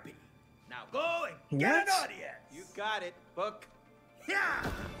therapy. Now go and get an What? audience. You got it, Book. Yeah.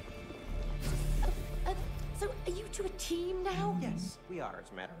 So, are you two a team now? Yes, we are, as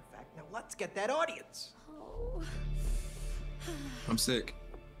a matter of fact. Now let's get that audience. Oh. I'm sick.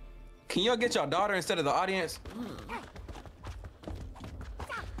 Can y'all get your daughter instead of the audience? I'm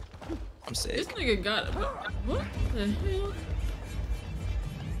This sick. nigga got it. What the hell?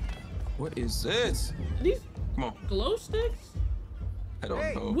 What is this? These Come on. glow sticks? I don't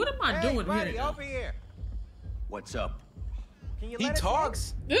Hey. know. What am I doing buddy, here? over here. What's up? Can you He let us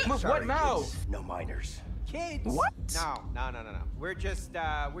talks. Yeah. With what mouth? No minors. in? Kids? What? No. We're just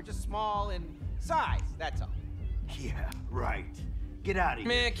small in size. That's all. Yeah, right. Get out of here.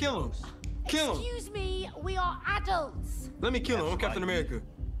 Man, kill him. Kill him. Excuse me, we are adults. Let me kill him. I'm Captain America.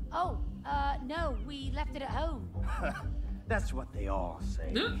 Oh, no, we left it at home. That's what they all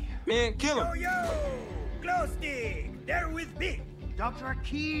say. Yeah. Man, kill him. Yo, glow stick. They're with me. Dr.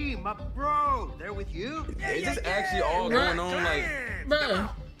 Akeem, my bro. They're with you? Is this actually all going on? Like, Bruh.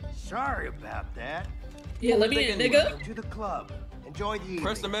 Sorry about that. Yeah, let me in, nigga. To the club. Enjoy the evening.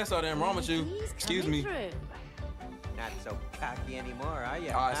 press the mess out of him. Wrong with you? He's Excuse coming me. through. Not so cocky anymore, are you?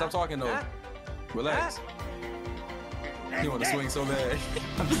 All right, stop talking though. Huh? Relax. He want to swing so bad.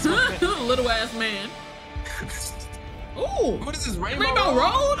 Little ass man. Ooh. What is this, Rainbow Rainbow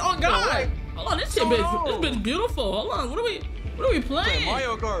Road? Oh God. Right. Hold on, this shit bitch beautiful. Hold on, what are we Playing playing?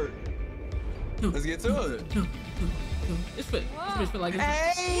 Mario Kart. Let's get to it. This bitch feel like it's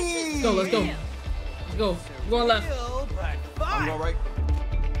Hey! Let's go. Go. Going left. Ill, but I'm fine. going right.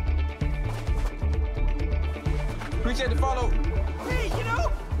 Appreciate the follow. Hey, you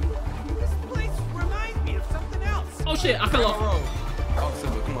know, this place reminds me of something else. Oh shit, I fell off. Road. Oh,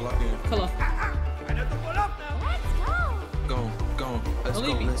 Simba, come on, lock in. Fell off. I know to pull up now. Let's go. Go. Let's Don't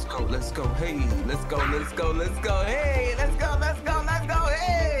go. leave me. Let's go. Hey, let's go. Hey, let's go.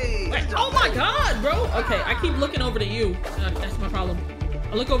 Hey. Wait, oh my God, bro. Okay, I keep looking over to you. That's my problem.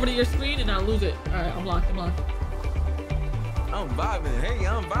 I look over to your screen and I lose it. All right, I'm locked. I'm vibing. Hey,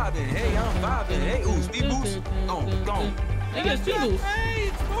 I'm vibing. Hey, I'm vibing. Hey, ooh, speed boost. Go. They get speed boost. Hey,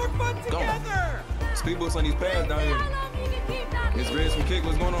 it's more fun together. Speed boost on these pads down here. It's Red from Kick.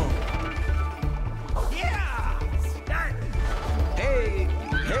 What's going on? Yeah! Start! Hey.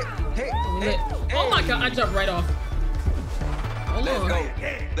 Oh my god, I jumped right off. Hold Let's on. go.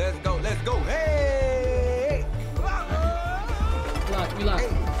 Hey. We lock.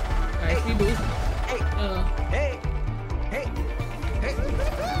 Alright, speed boost. Hey.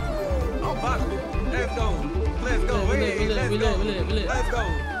 I'm vibing. Let's go. We lit. Let's go.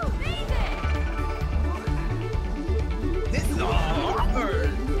 This is all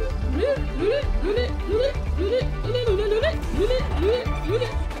hard.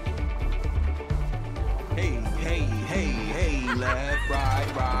 Hey, left,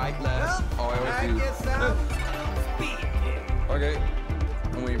 right, left. Oh, I always do. Okay.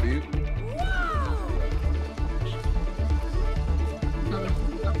 I'm waiting for you.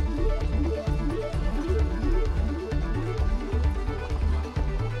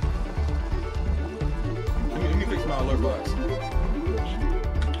 Let me fix my alert box.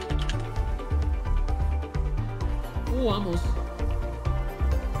 Ooh, almost.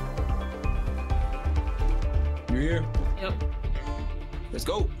 You here? Yep. Let's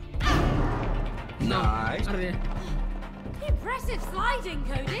go. Nice. Out of there. Impressive sliding,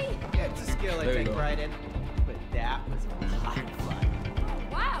 Cody. Yeah, it's a skill I There you take go. pride in. But that was a lot of fun.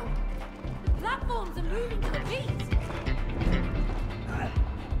 Wow. The platforms are moving to the beat.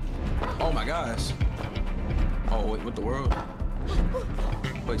 Oh my gosh. Oh wait, what the world?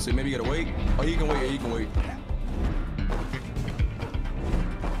 Wait, so maybe you gotta wait? Oh, you can wait. Yeah, you can wait.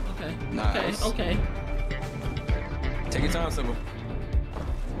 Okay. Nice. Okay. Take your time, Simba.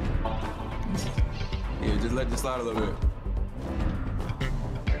 Yeah, just let it slide a little bit.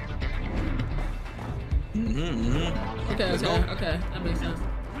 Okay. That makes sense.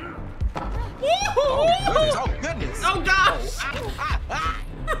 Oh goodness. Oh gosh.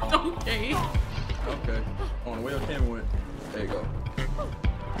 Okay. Okay. On the way your camera went. There you go.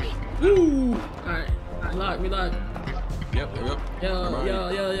 Ooh. All right. We lock. Yep. Yeah.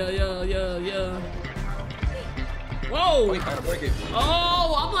 Whoa. Oh, you gotta break it.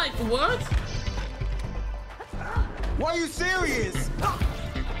 Oh, I'm like, what? Why are you serious?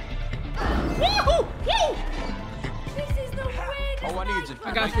 Woo! This is the weirdest. Oh, I need you. I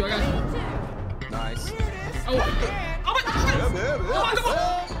got you. Nice. Oh my god.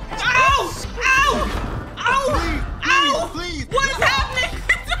 Ow! Please. What is happening?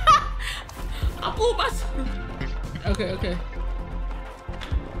 I blew myself. Okay.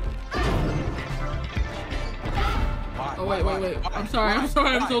 Oh wait. I'm sorry. I'm so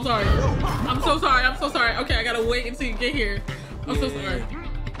sorry. Okay, I gotta wait until you get here. I'm so sorry.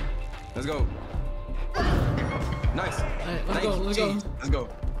 Let's go. Nice. Alright, let's go.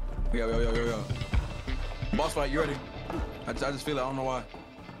 Yo. Boss fight, you ready? I just feel it. I don't know why.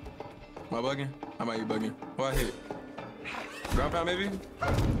 Am I bugging? I might be bugging. Why I hit it? Ground pound, maybe?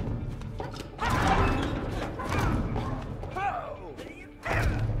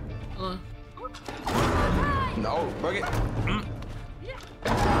 No, bug it.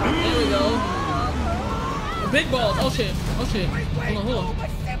 There we go. The big balls. Oh shit. Hold on.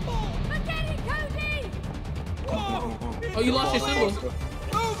 Forget it, Cody. Oh, you lost your symbol.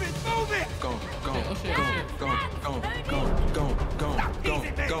 Move it! Go. Oh shit.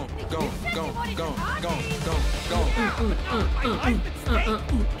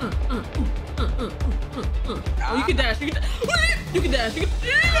 Oh, you can dash. You can dash.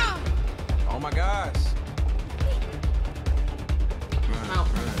 Oh my gosh. Ow.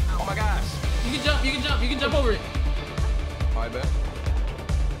 Oh my gosh. You can jump over it. All right, bet.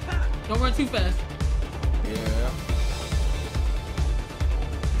 Don't run too fast. Yeah.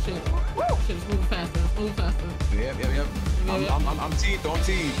 Shit, it's moving faster. Yep. I'm teed though. I'm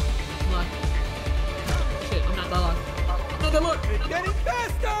teed. Lock. Shit, I'm not that locked. No, that look. It's getting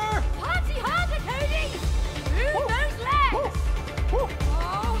faster! Party harder, Cody. Move those legs.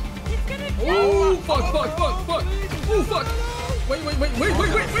 Oh, it's gonna do. Ooh, fuck. Ooh, fuck. Wait.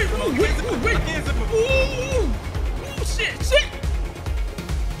 Ooh, shit.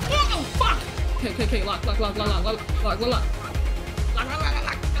 Oh, fuck. Okay, lock.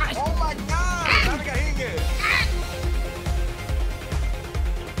 Oh my god! I think I hit you.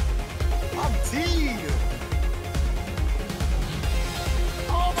 I'm teed.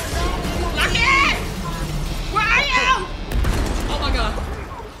 Lock it! Where are you? Oh my god.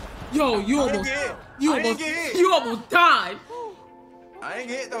 Yo, you almost died. I ain't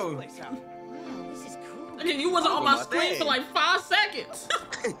get though. This is cool. Okay, you wasn't on my screen for like 5 seconds.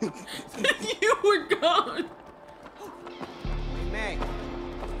 You were gone. May,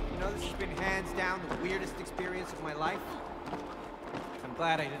 you know this has been hands down the weirdest experience of my life. I'm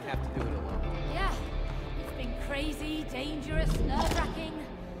glad I didn't have to do it alone. Yeah, it's been crazy, dangerous, nerve-wracking.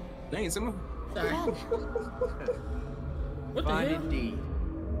 Dang, Simba. Sorry. What the Fun hell? indeed.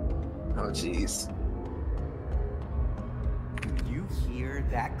 Oh, jeez. You hear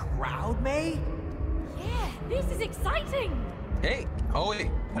that crowd, May? Yeah, this is exciting. Hey. Oh, wait.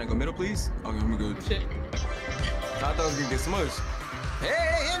 Can I go middle, please? Okay, I'm good. Shit. I thought I was gonna get smushed.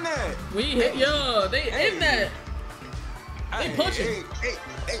 Hey, in that. We hit, yo, they in that. They punching. Hey.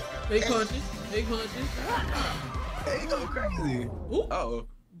 Big punches. Big punches. Hey, you go crazy. Ooh. Uh-oh.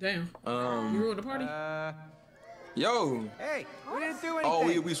 Damn. You ruined the party. Yo. Hey, we didn't do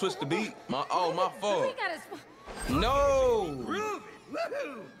anything. Oh, we switched the beat? My fault. We gotta... No. Groove it.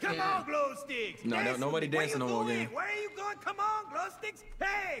 Woohoo! Come on, glow sticks. No, Dance nobody with me. dancing no Where more you game. going? Where are you going? Come on, glow sticks.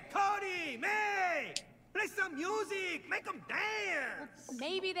 Hey, Cody, May, play some music. Make them dance.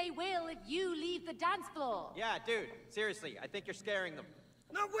 Maybe they will if you leave the dance floor. Yeah, dude, seriously, I think you're scaring them.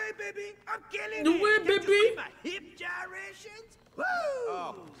 No way, baby. I'm killing No it. way, Can't you baby. see my hip gyrations? Woo!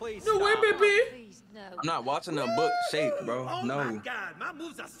 Oh, please No way, stop. baby. Please, no. I'm not watching the book shake, bro. Oh No. my God, my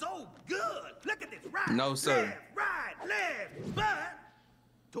moves are so good. Look at this. Right, No, sir. left, right, left. But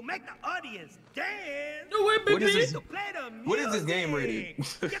to make the audience dance, No way, What is baby. this? to play the music. What is this game rated?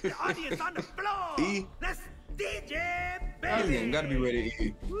 Get the audience on the floor. E? Let's DJ, This baby. game gotta be ready to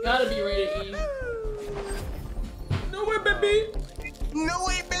eat. Gotta be rated E. No way, baby. No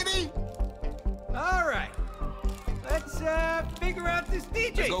way, baby. All right, let's figure out this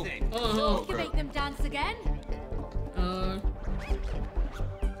Let's DJ go. thing. Uh-huh. You can make them dance again.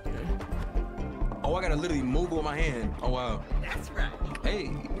 Oh, I gotta literally move with my hand. Oh, wow. That's right. Hey.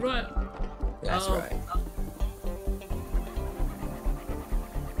 Right. That's right.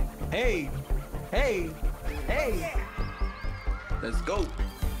 Hey. Hey. Hey. Let's go.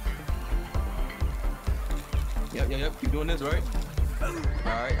 Yep. Keep doing this, right? All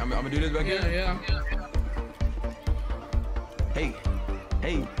right, I'm gonna do this back here. Yeah. Hey.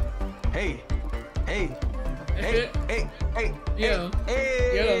 That's it. Hey. Yeah.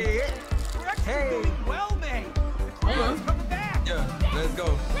 Hey. We're actually doing well, May. Uh-huh. It's coming back. Yeah. Let's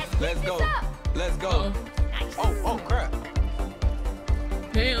go. Let's go. Oh, crap.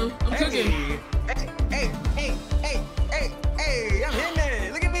 Damn, I'm cooking. Hey. I'm hitting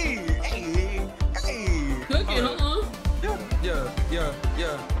it. Look at me. Hey. Cooking, hold on. Yeah.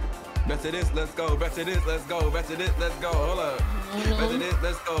 Back to this, let's go. Back to this, let's go. Back to this, let's go. Hold up. Back to this,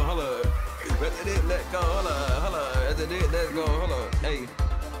 let's go. Hold up. Back to this, let's go. Hold up. Back to this, let's go. Hold up. Hey.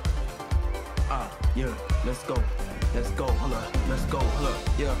 Yeah. Let's go. Hold up. Let's go. Hold up.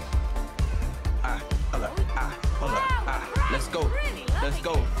 Yeah. Hold up. Let's go.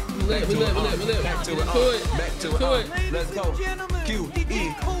 We lit. Back to it. Back to it. Let's go.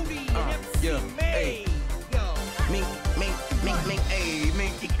 Q-E. Yeah. Hey. Mink, hey,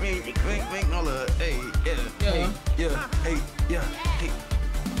 mink, hold up, hey, yeah.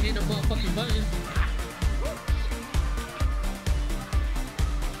 Hit the motherfucking button.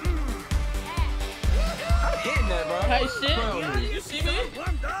 I'm hitting that, bro. Hey, shit. You see me?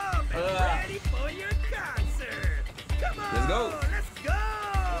 Warmed up and ready for your concert. Come on. Let's go.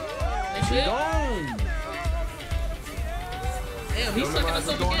 Hey, shit. Gone. Damn, he's sucking us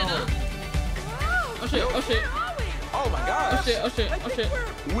up again, huh? Oh, shit. Oh my gosh. Oh, shit.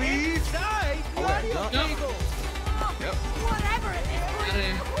 We. Inside, you Okay, audio jump. eagle. Yep. Whatever it is. Out of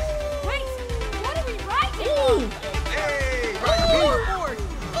there. Wait, what are we writing? Ooh. Hey, Board.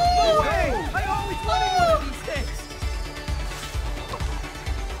 No way. I always wanted one of these things.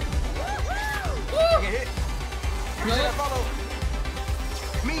 I can hit. Who's that follow?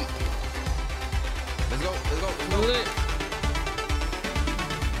 Me. Let's go. Lit.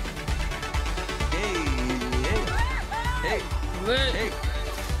 Hey. Lit.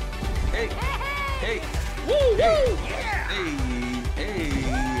 Hey. Woo. Hey.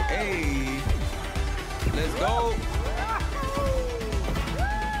 Let's go.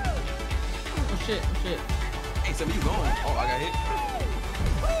 Oh, shit. Hey, Simba, you going? Oh, I got hit.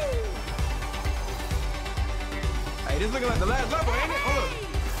 Hey, this looking like the last level, ain't it? Hold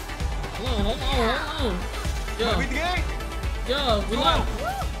up. Hold on. Wanna beat the game? Yo, we locked.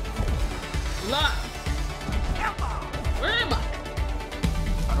 Where am I?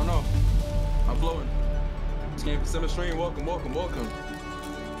 I don't know. I'm blowing. This game for Simba Stream. Welcome. I'm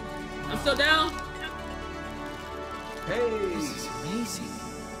still down. Hey. This is amazing.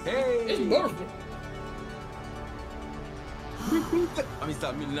 Hey. It's beautiful. I mean,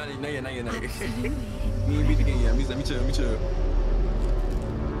 stop. Not yet. Me and beat the game. Yeah, me chill.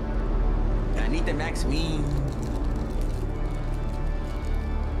 I need the max win.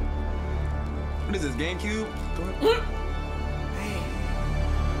 What is this, GameCube?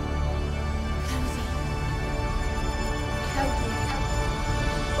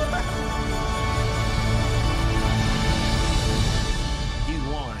 You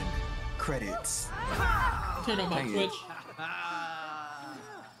won. Credits. Turn on my Dang it. Twitch.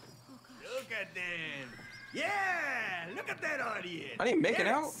 Look at them. Yeah, look at that audience. I didn't make it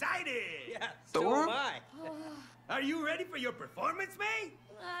They're out. Excited. Yeah, The so world? am I. Are you ready for your performance, May?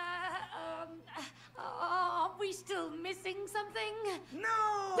 Are we still missing something?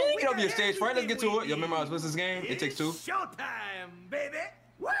 No. Get up your stage fright. Let's get to it. Y'all remember I was supposed to this game? It takes two. It's showtime, baby.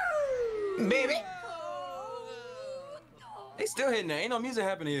 Woo! Baby. They still hitting that. Ain't no music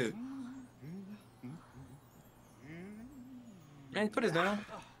happening here. Man, put this down.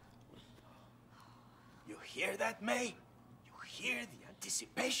 You hear that, May? You hear the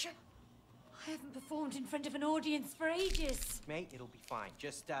anticipation? I haven't performed in front of an audience for ages. May, it'll be fine.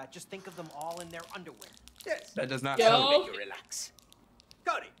 Just think of them all in their underwear. Yes. That does not Yo. help. Make you relax.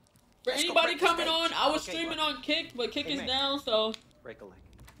 Got it. For Let's go anybody break the coming stage. on, I was Okay, streaming bud. on Kick, but Kick Hey, is man. down, so Break a leg.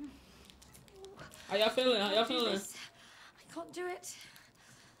 how y'all feeling? How y'all I'll do feeling? this. I can't do it.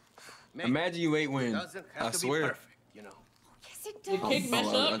 May, Imagine you 8 wins. doesn't have I to swear. be perfect, you know. Yes, it Did does. Kick mess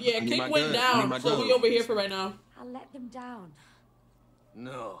Oh, I up? Yeah, need my Kick went dub. I need my down, so we dub. over here for right now. I'll let them down.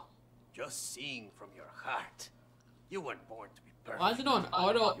 No, just sing from your heart. You weren't born to be perfect. Why is it on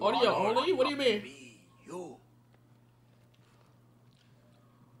audio You are only? What do you mean? Be you.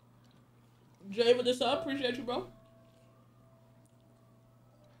 Jay with this up, appreciate you, bro.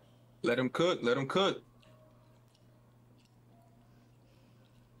 Let him cook. Let him cook.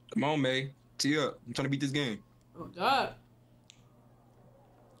 Come on, May. Tee up. I'm trying to beat this game. Oh God.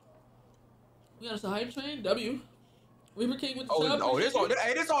 We got us a hype train. W. Weaver King with the sub. Oh, this all. appreciate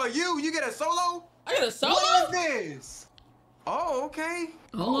you. Hey, this all you. You get a solo. I got a solo. What is this? Oh, okay.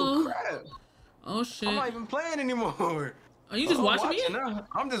 Hello. Oh crap. Oh shit. I'm not even playing anymore. Are you just I'm watching me? now.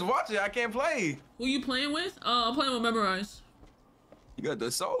 I'm just watching. I can't play. Who you playing with? I'm playing with Memorize. You got the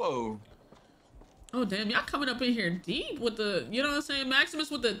solo. Oh damn, y'all coming up in here deep with the, you know what I'm saying?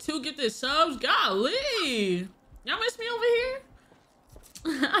 Maximus with the 2 gifted subs. Golly. Y'all miss me over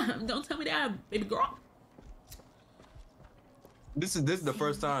here? Don't tell me that, baby girl. This is the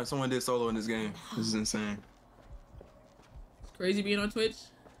first time someone did solo in this game. This is insane. It's crazy being on Twitch.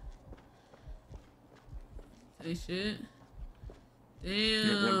 Say shit.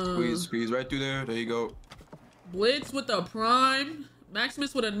 Damn. Squeeze right through there. There you go. Blitz with the prime.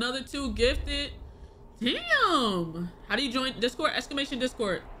 Maximus with another 2 gifted. Damn. How do you join Discord? Exclamation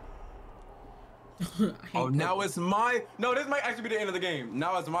Discord. Oh, now it's my. No, this might actually be the end of the game.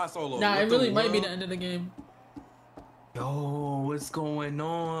 Now it's my solo. Nah, What it the really might be world? the end of the game. Yo, what's going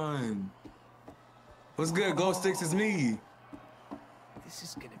on? What's good? Glow Sticks is me. This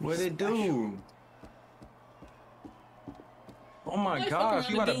is gonna be What it special. do? Oh my I fuck gosh, around you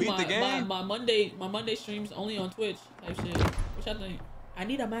and about to do beat the game? My Monday streams only on Twitch type shit. Which I think I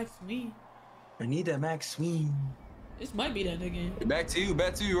need a max me. I need that Max Swing. This might be that nigga. Back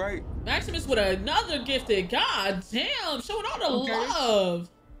to you, right? Maximus with another gifted. God damn, showing all the Okay. love.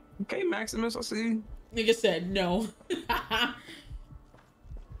 Okay, Maximus, I see. Nigga said no.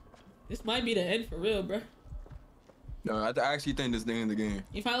 This might be the end for real, bruh. No, I actually think this is the end of the game.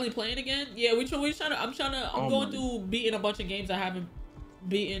 You finally playing again? Yeah, we trying to. I'm Oh going my. through beating a bunch of games I haven't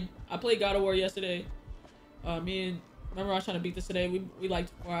beaten. I played God of War yesterday. Me and remember I was trying to beat this today. We like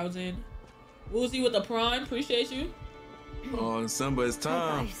 4 hours in. Woozy with the prime, appreciate you. Oh, Simba, it's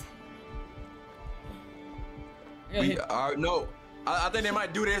time. I gotta hit- No, I think they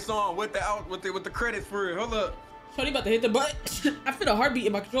might do their song with the credits for it. Hold up. Shorty about to hit the button. I feel a heartbeat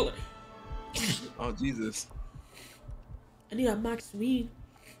in my controller. Oh Jesus. I need a max swing.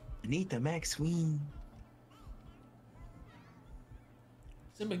 I need the Max Swing.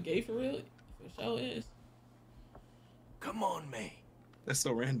 Simba gay for real? For sure is. Come on, May. That's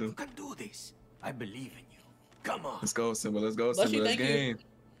so random. You can do this. I believe in you. Come on. Let's go, Simba. Let's go, Bless Simba. you, Let's thank you. game.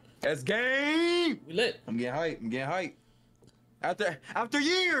 Let's game. We lit. I'm getting hype. After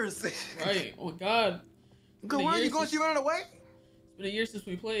years. Right. Oh my god. Good. Been a Where are year you going? since- She running away? It's been a year since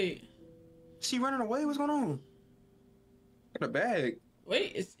we played. She running away? What's going on? Got a bag.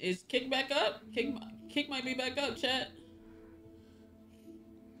 Wait, is Kick back up? Kick might be back up, chat.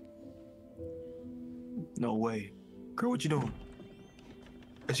 No way. Girl, what you doing?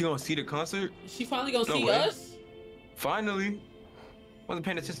 Is she gonna see the concert? Is she finally gonna No see way. us? Finally. Wasn't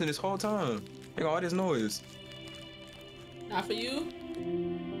paying attention this whole time. They got all this noise. Not for you?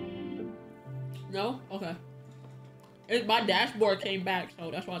 No? Okay. My dashboard came back,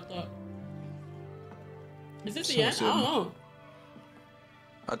 so that's what I thought. Is this the So end? I don't know.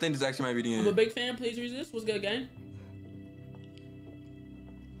 I think this actually might be the I'm a end. big fan. Please resist. What's good, gang?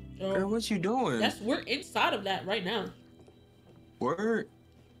 Girl, what you doing? We're inside of that right now. Word.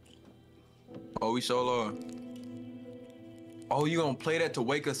 Oh, we sure are. Oh, you gonna play that to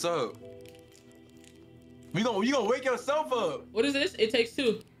wake us up? You gonna wake yourself up? What is this? It takes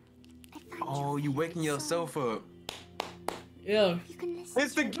two. Oh, you waking yourself up? Yeah. You can listen.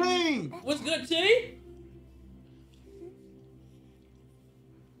 It's the game. What's good, T?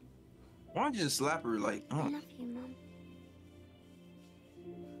 Why don't you just slap her like? I love you, Mom.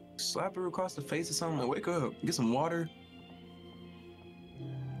 Slap her across the face or something. Like, wake up. Get some water.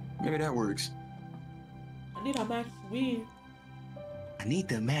 Maybe that works. I need a max win. I need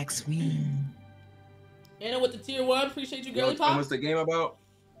the max win. Anna with the tier 1. Appreciate you, girly pop. What's the game about?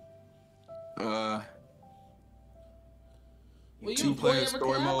 Will you 2-player ever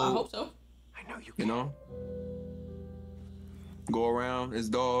story collab? I mode. hope so. I know you You know? Go around, it's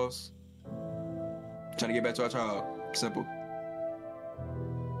dolls. Trying to get back to our child. Simple.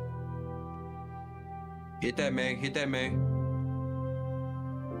 Hit that, Meg. Hit that, Meg.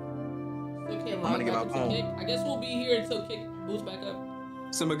 Still can't I'm log gonna get back my into phone. Kick. I guess we'll be here until Kick boosts back up.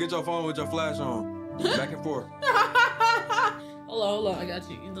 Simba, get your phone with your flash on. Back and forth. Hold on. I got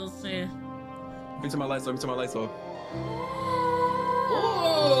you. You know what I'm saying? Let me turn my lights off. Let me turn my lights off.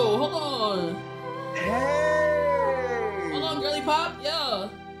 Whoa, hold on. Hey! Hold on, girly pop. Yeah.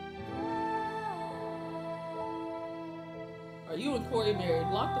 Are you and Corey married?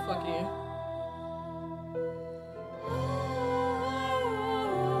 Lock the fuck in.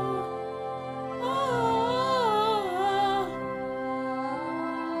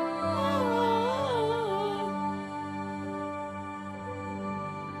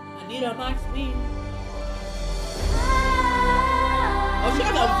 I need a max speed. Oh, she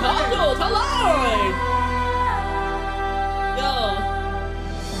got the vocals. Hold on.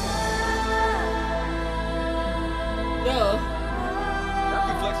 Yo. Y'all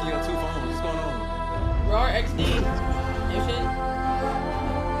keep flexing you on 2 phones. What's going on? Raw XD. Your shit.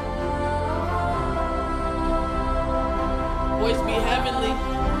 Voice be heavenly. Know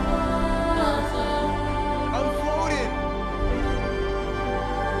what I'm saying? I'm floating.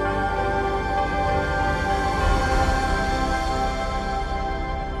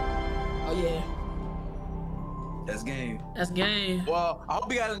 Oh yeah. That's game. That's game. Well, I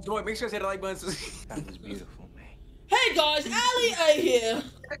hope you guys enjoyed. Make sure you hit the like button. That was beautiful, man. Hey guys, Ali A here.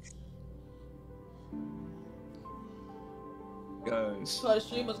 Guys. So the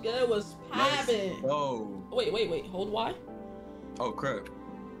stream was good. It was popping. Oh. Wait. Hold Y. Oh crap.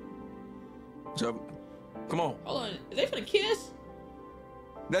 Jump. Come on. Hold on. Is they finna kiss?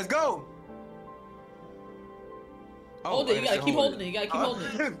 Let's go. Hold it. You gotta keep holding it. You gotta keep holding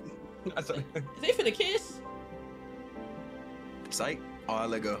it. That's a- Is they finna kiss? Sight. Oh, I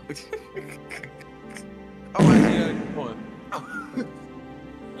let go. Oh, I see that. Come on.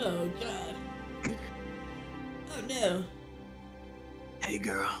 Oh god. Oh no. Hey,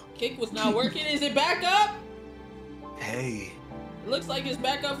 girl. Kick was not working. Is it back up? Hey. It looks like it's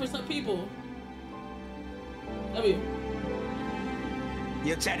back up for some people. W.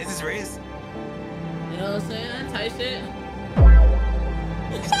 Yo, chat, this is Riz. You know what I'm saying? Tight shit.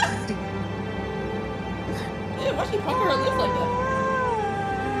 Yeah, why she pucker her lips like that?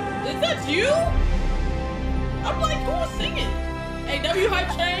 Is that you? I'm like, who's singing? Hey, W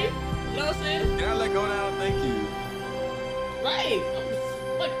Hype Train. You know what I'm saying? Can I let go now? Thank you. Right. I'm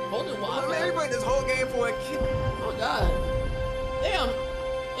just like holding Oh, man, wild. everybody this whole game for a kid. Oh god. Damn.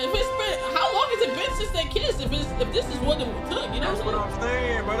 If it's been, how long has it been since they kissed? If this is what it took, you know That's what what I'm saying? I'm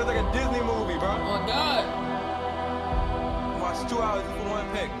saying, bro. It's like a Disney movie, bro. Oh god. Watch 2 hours for one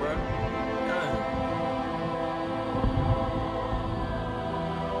peck, bro.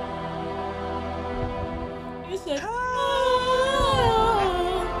 You said, I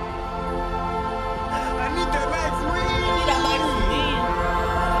need that max win. I need that max win.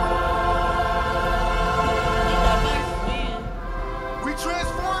 I need that max win. We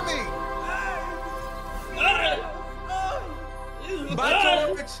transforming. Bye,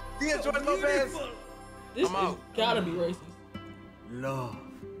 George. See you, George Lopez. This I'm is out. gotta be racist. Love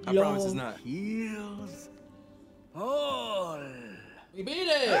I promise it's not. heals all. We beat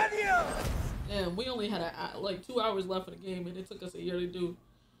it. Damn, we only had like 2 hours left of the game, and it took us a year to do.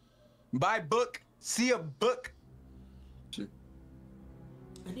 Buy book. See a book. I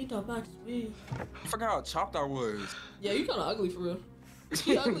need that max win. I forgot how chopped I was. Yeah, you kind of ugly for real.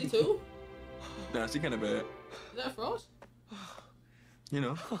 She ugly too. Nah, she kind of bad. Is that Frost? You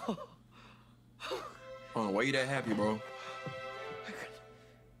know. Oh, why you that happy, bro?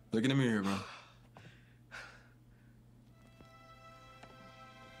 Look in the mirror, bro.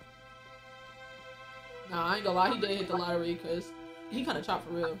 Nah, I ain't gonna lie, he did hit the lottery because he kind of chopped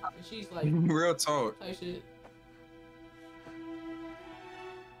for real. And she's like, Real talk. type shit.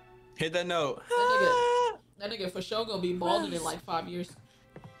 Hit that note. That nigga for sure gonna be balding in like 5 years.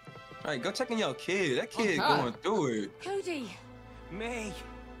 Alright, go check on your kid. That kid God. going through it. Cody, May,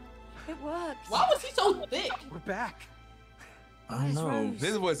 it works. Why was he so thick? we're back. I don't know. Rose?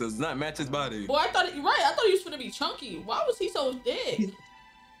 His voice does not match his body. Boy, I thought he was gonna be chunky. Why was he so thick?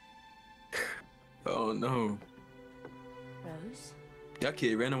 Oh no. Rose? That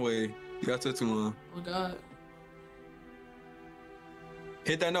kid ran away. You got too long. Oh my God.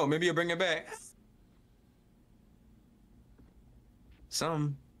 Hit that note. Maybe you'll bring it back.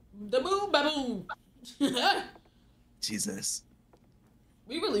 Some. The boom, baboom. Jesus.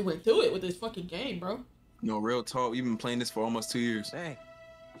 We really went through it with this fucking game, bro. No, real talk. We've been playing this for almost 2 years. Hey,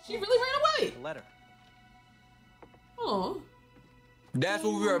 She really ran away. a letter. Oh. That's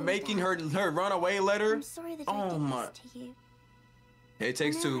what we were making her runaway letter. I'm sorry that I Oh did my. this to you. It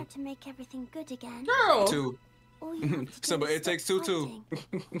takes I know two. how to make everything good again. Girl. Two. All you have to do Simba, is it takes stop two.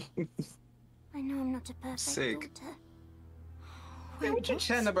 fighting. I know I'm not a perfect Sick. daughter. Hey, what you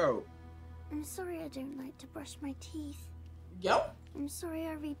chatting about? I'm sorry I don't like to brush my teeth. Yo. I'm sorry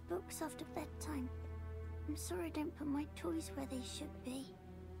I read books after bedtime. I'm sorry I don't put my toys where they should be.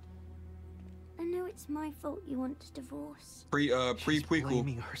 I know it's my fault you want to divorce. She's Pre-prequel.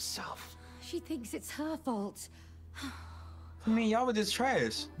 blaming herself. She thinks it's her fault. I mean, y'all were just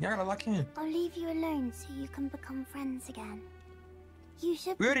trash. Y'all gotta lock in. I'll leave you alone so you can become friends again. You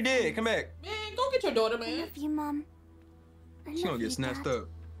should. We already be did. friends. Come back. Man, go get your daughter, I man. love you, Mum. I She love gonna get you, snatched Dad. up.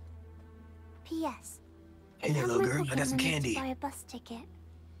 P.S. Hey there, Have little my girl. I got some pocket money candy. to buy a bus ticket.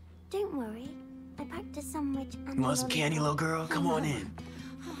 Don't worry. I packed a sandwich and You a want some candy, little lollipop. girl? Come on in.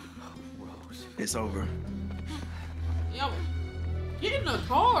 Rose. It's over. Yo, get in the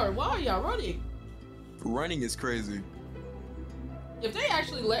car. Why are y'all running? Running is crazy. If they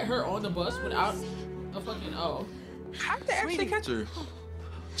actually let her on the bus without a fucking How did they actually catch her?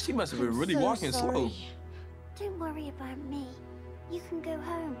 She must have been really So walking sorry. slow. Don't worry about me. You can go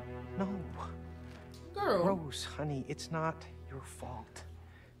home. No, girl. Rose, honey, it's not your fault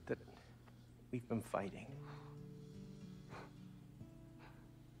that we've been fighting.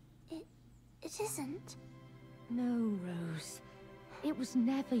 It isn't. No, Rose. It was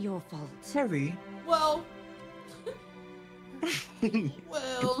never your fault. Harry. Well.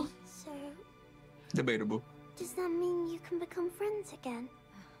 Well. So, Debatable. does that mean you can become friends again?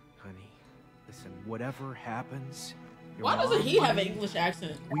 Honey, listen, whatever happens, your Why doesn't mom he have and an me, English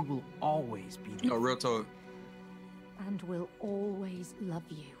accent? we will always be there. No, real talk. And will always love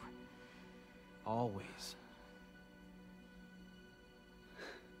you. Always.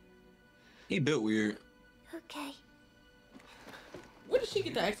 He built weird. Okay. Where did she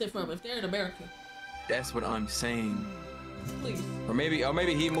get the accent from if they're in America? That's what I'm saying. Please. Or maybe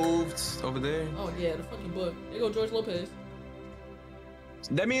he moved over there. Oh yeah, the fucking book. There go George Lopez.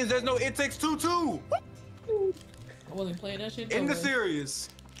 That means there's no It Takes Two too. I wasn't playing that shit. In no the way. series.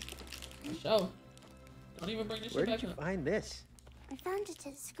 Show. Don't even bring this Where shit did back you up. find this? I found it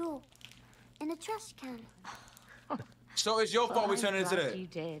at school. In a trash can. So it's your fault we I'm turned into glad that. You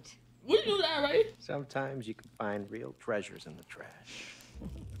did. We knew that, right? Sometimes you can find real treasures in the trash.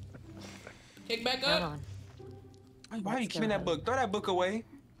 Kick back Come up. on. Why are you Let's keeping go that home. book? Throw that book away.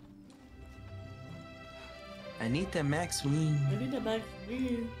 I need that Max Wing. I need that back.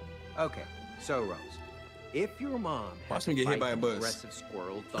 Okay, so Rose, if your mom Watch has me to get hit fight by a an bus. aggressive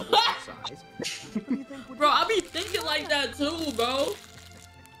squirrel double her size, what do you think would Bro, I be thinking like that too, bro.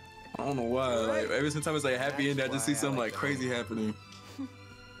 I don't know why. Like every time it's like happy ending, I just see That's something why I like like crazy happening.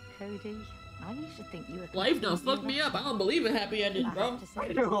 Cody, I used to think you were. Life done completely fucked me up. I rational. don't believe in happy endings, I bro. have to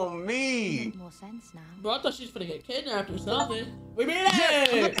say, Look on you me. make more sense now. Bro, I thought she was gonna get kidnapped or something. We made Yes!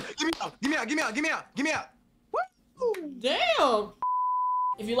 it! Give me out! Give me out! Give me out! Give me out! Give me out! Woo! Damn!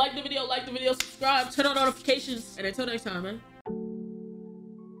 If you like the video, subscribe, turn on notifications, and until next time, man.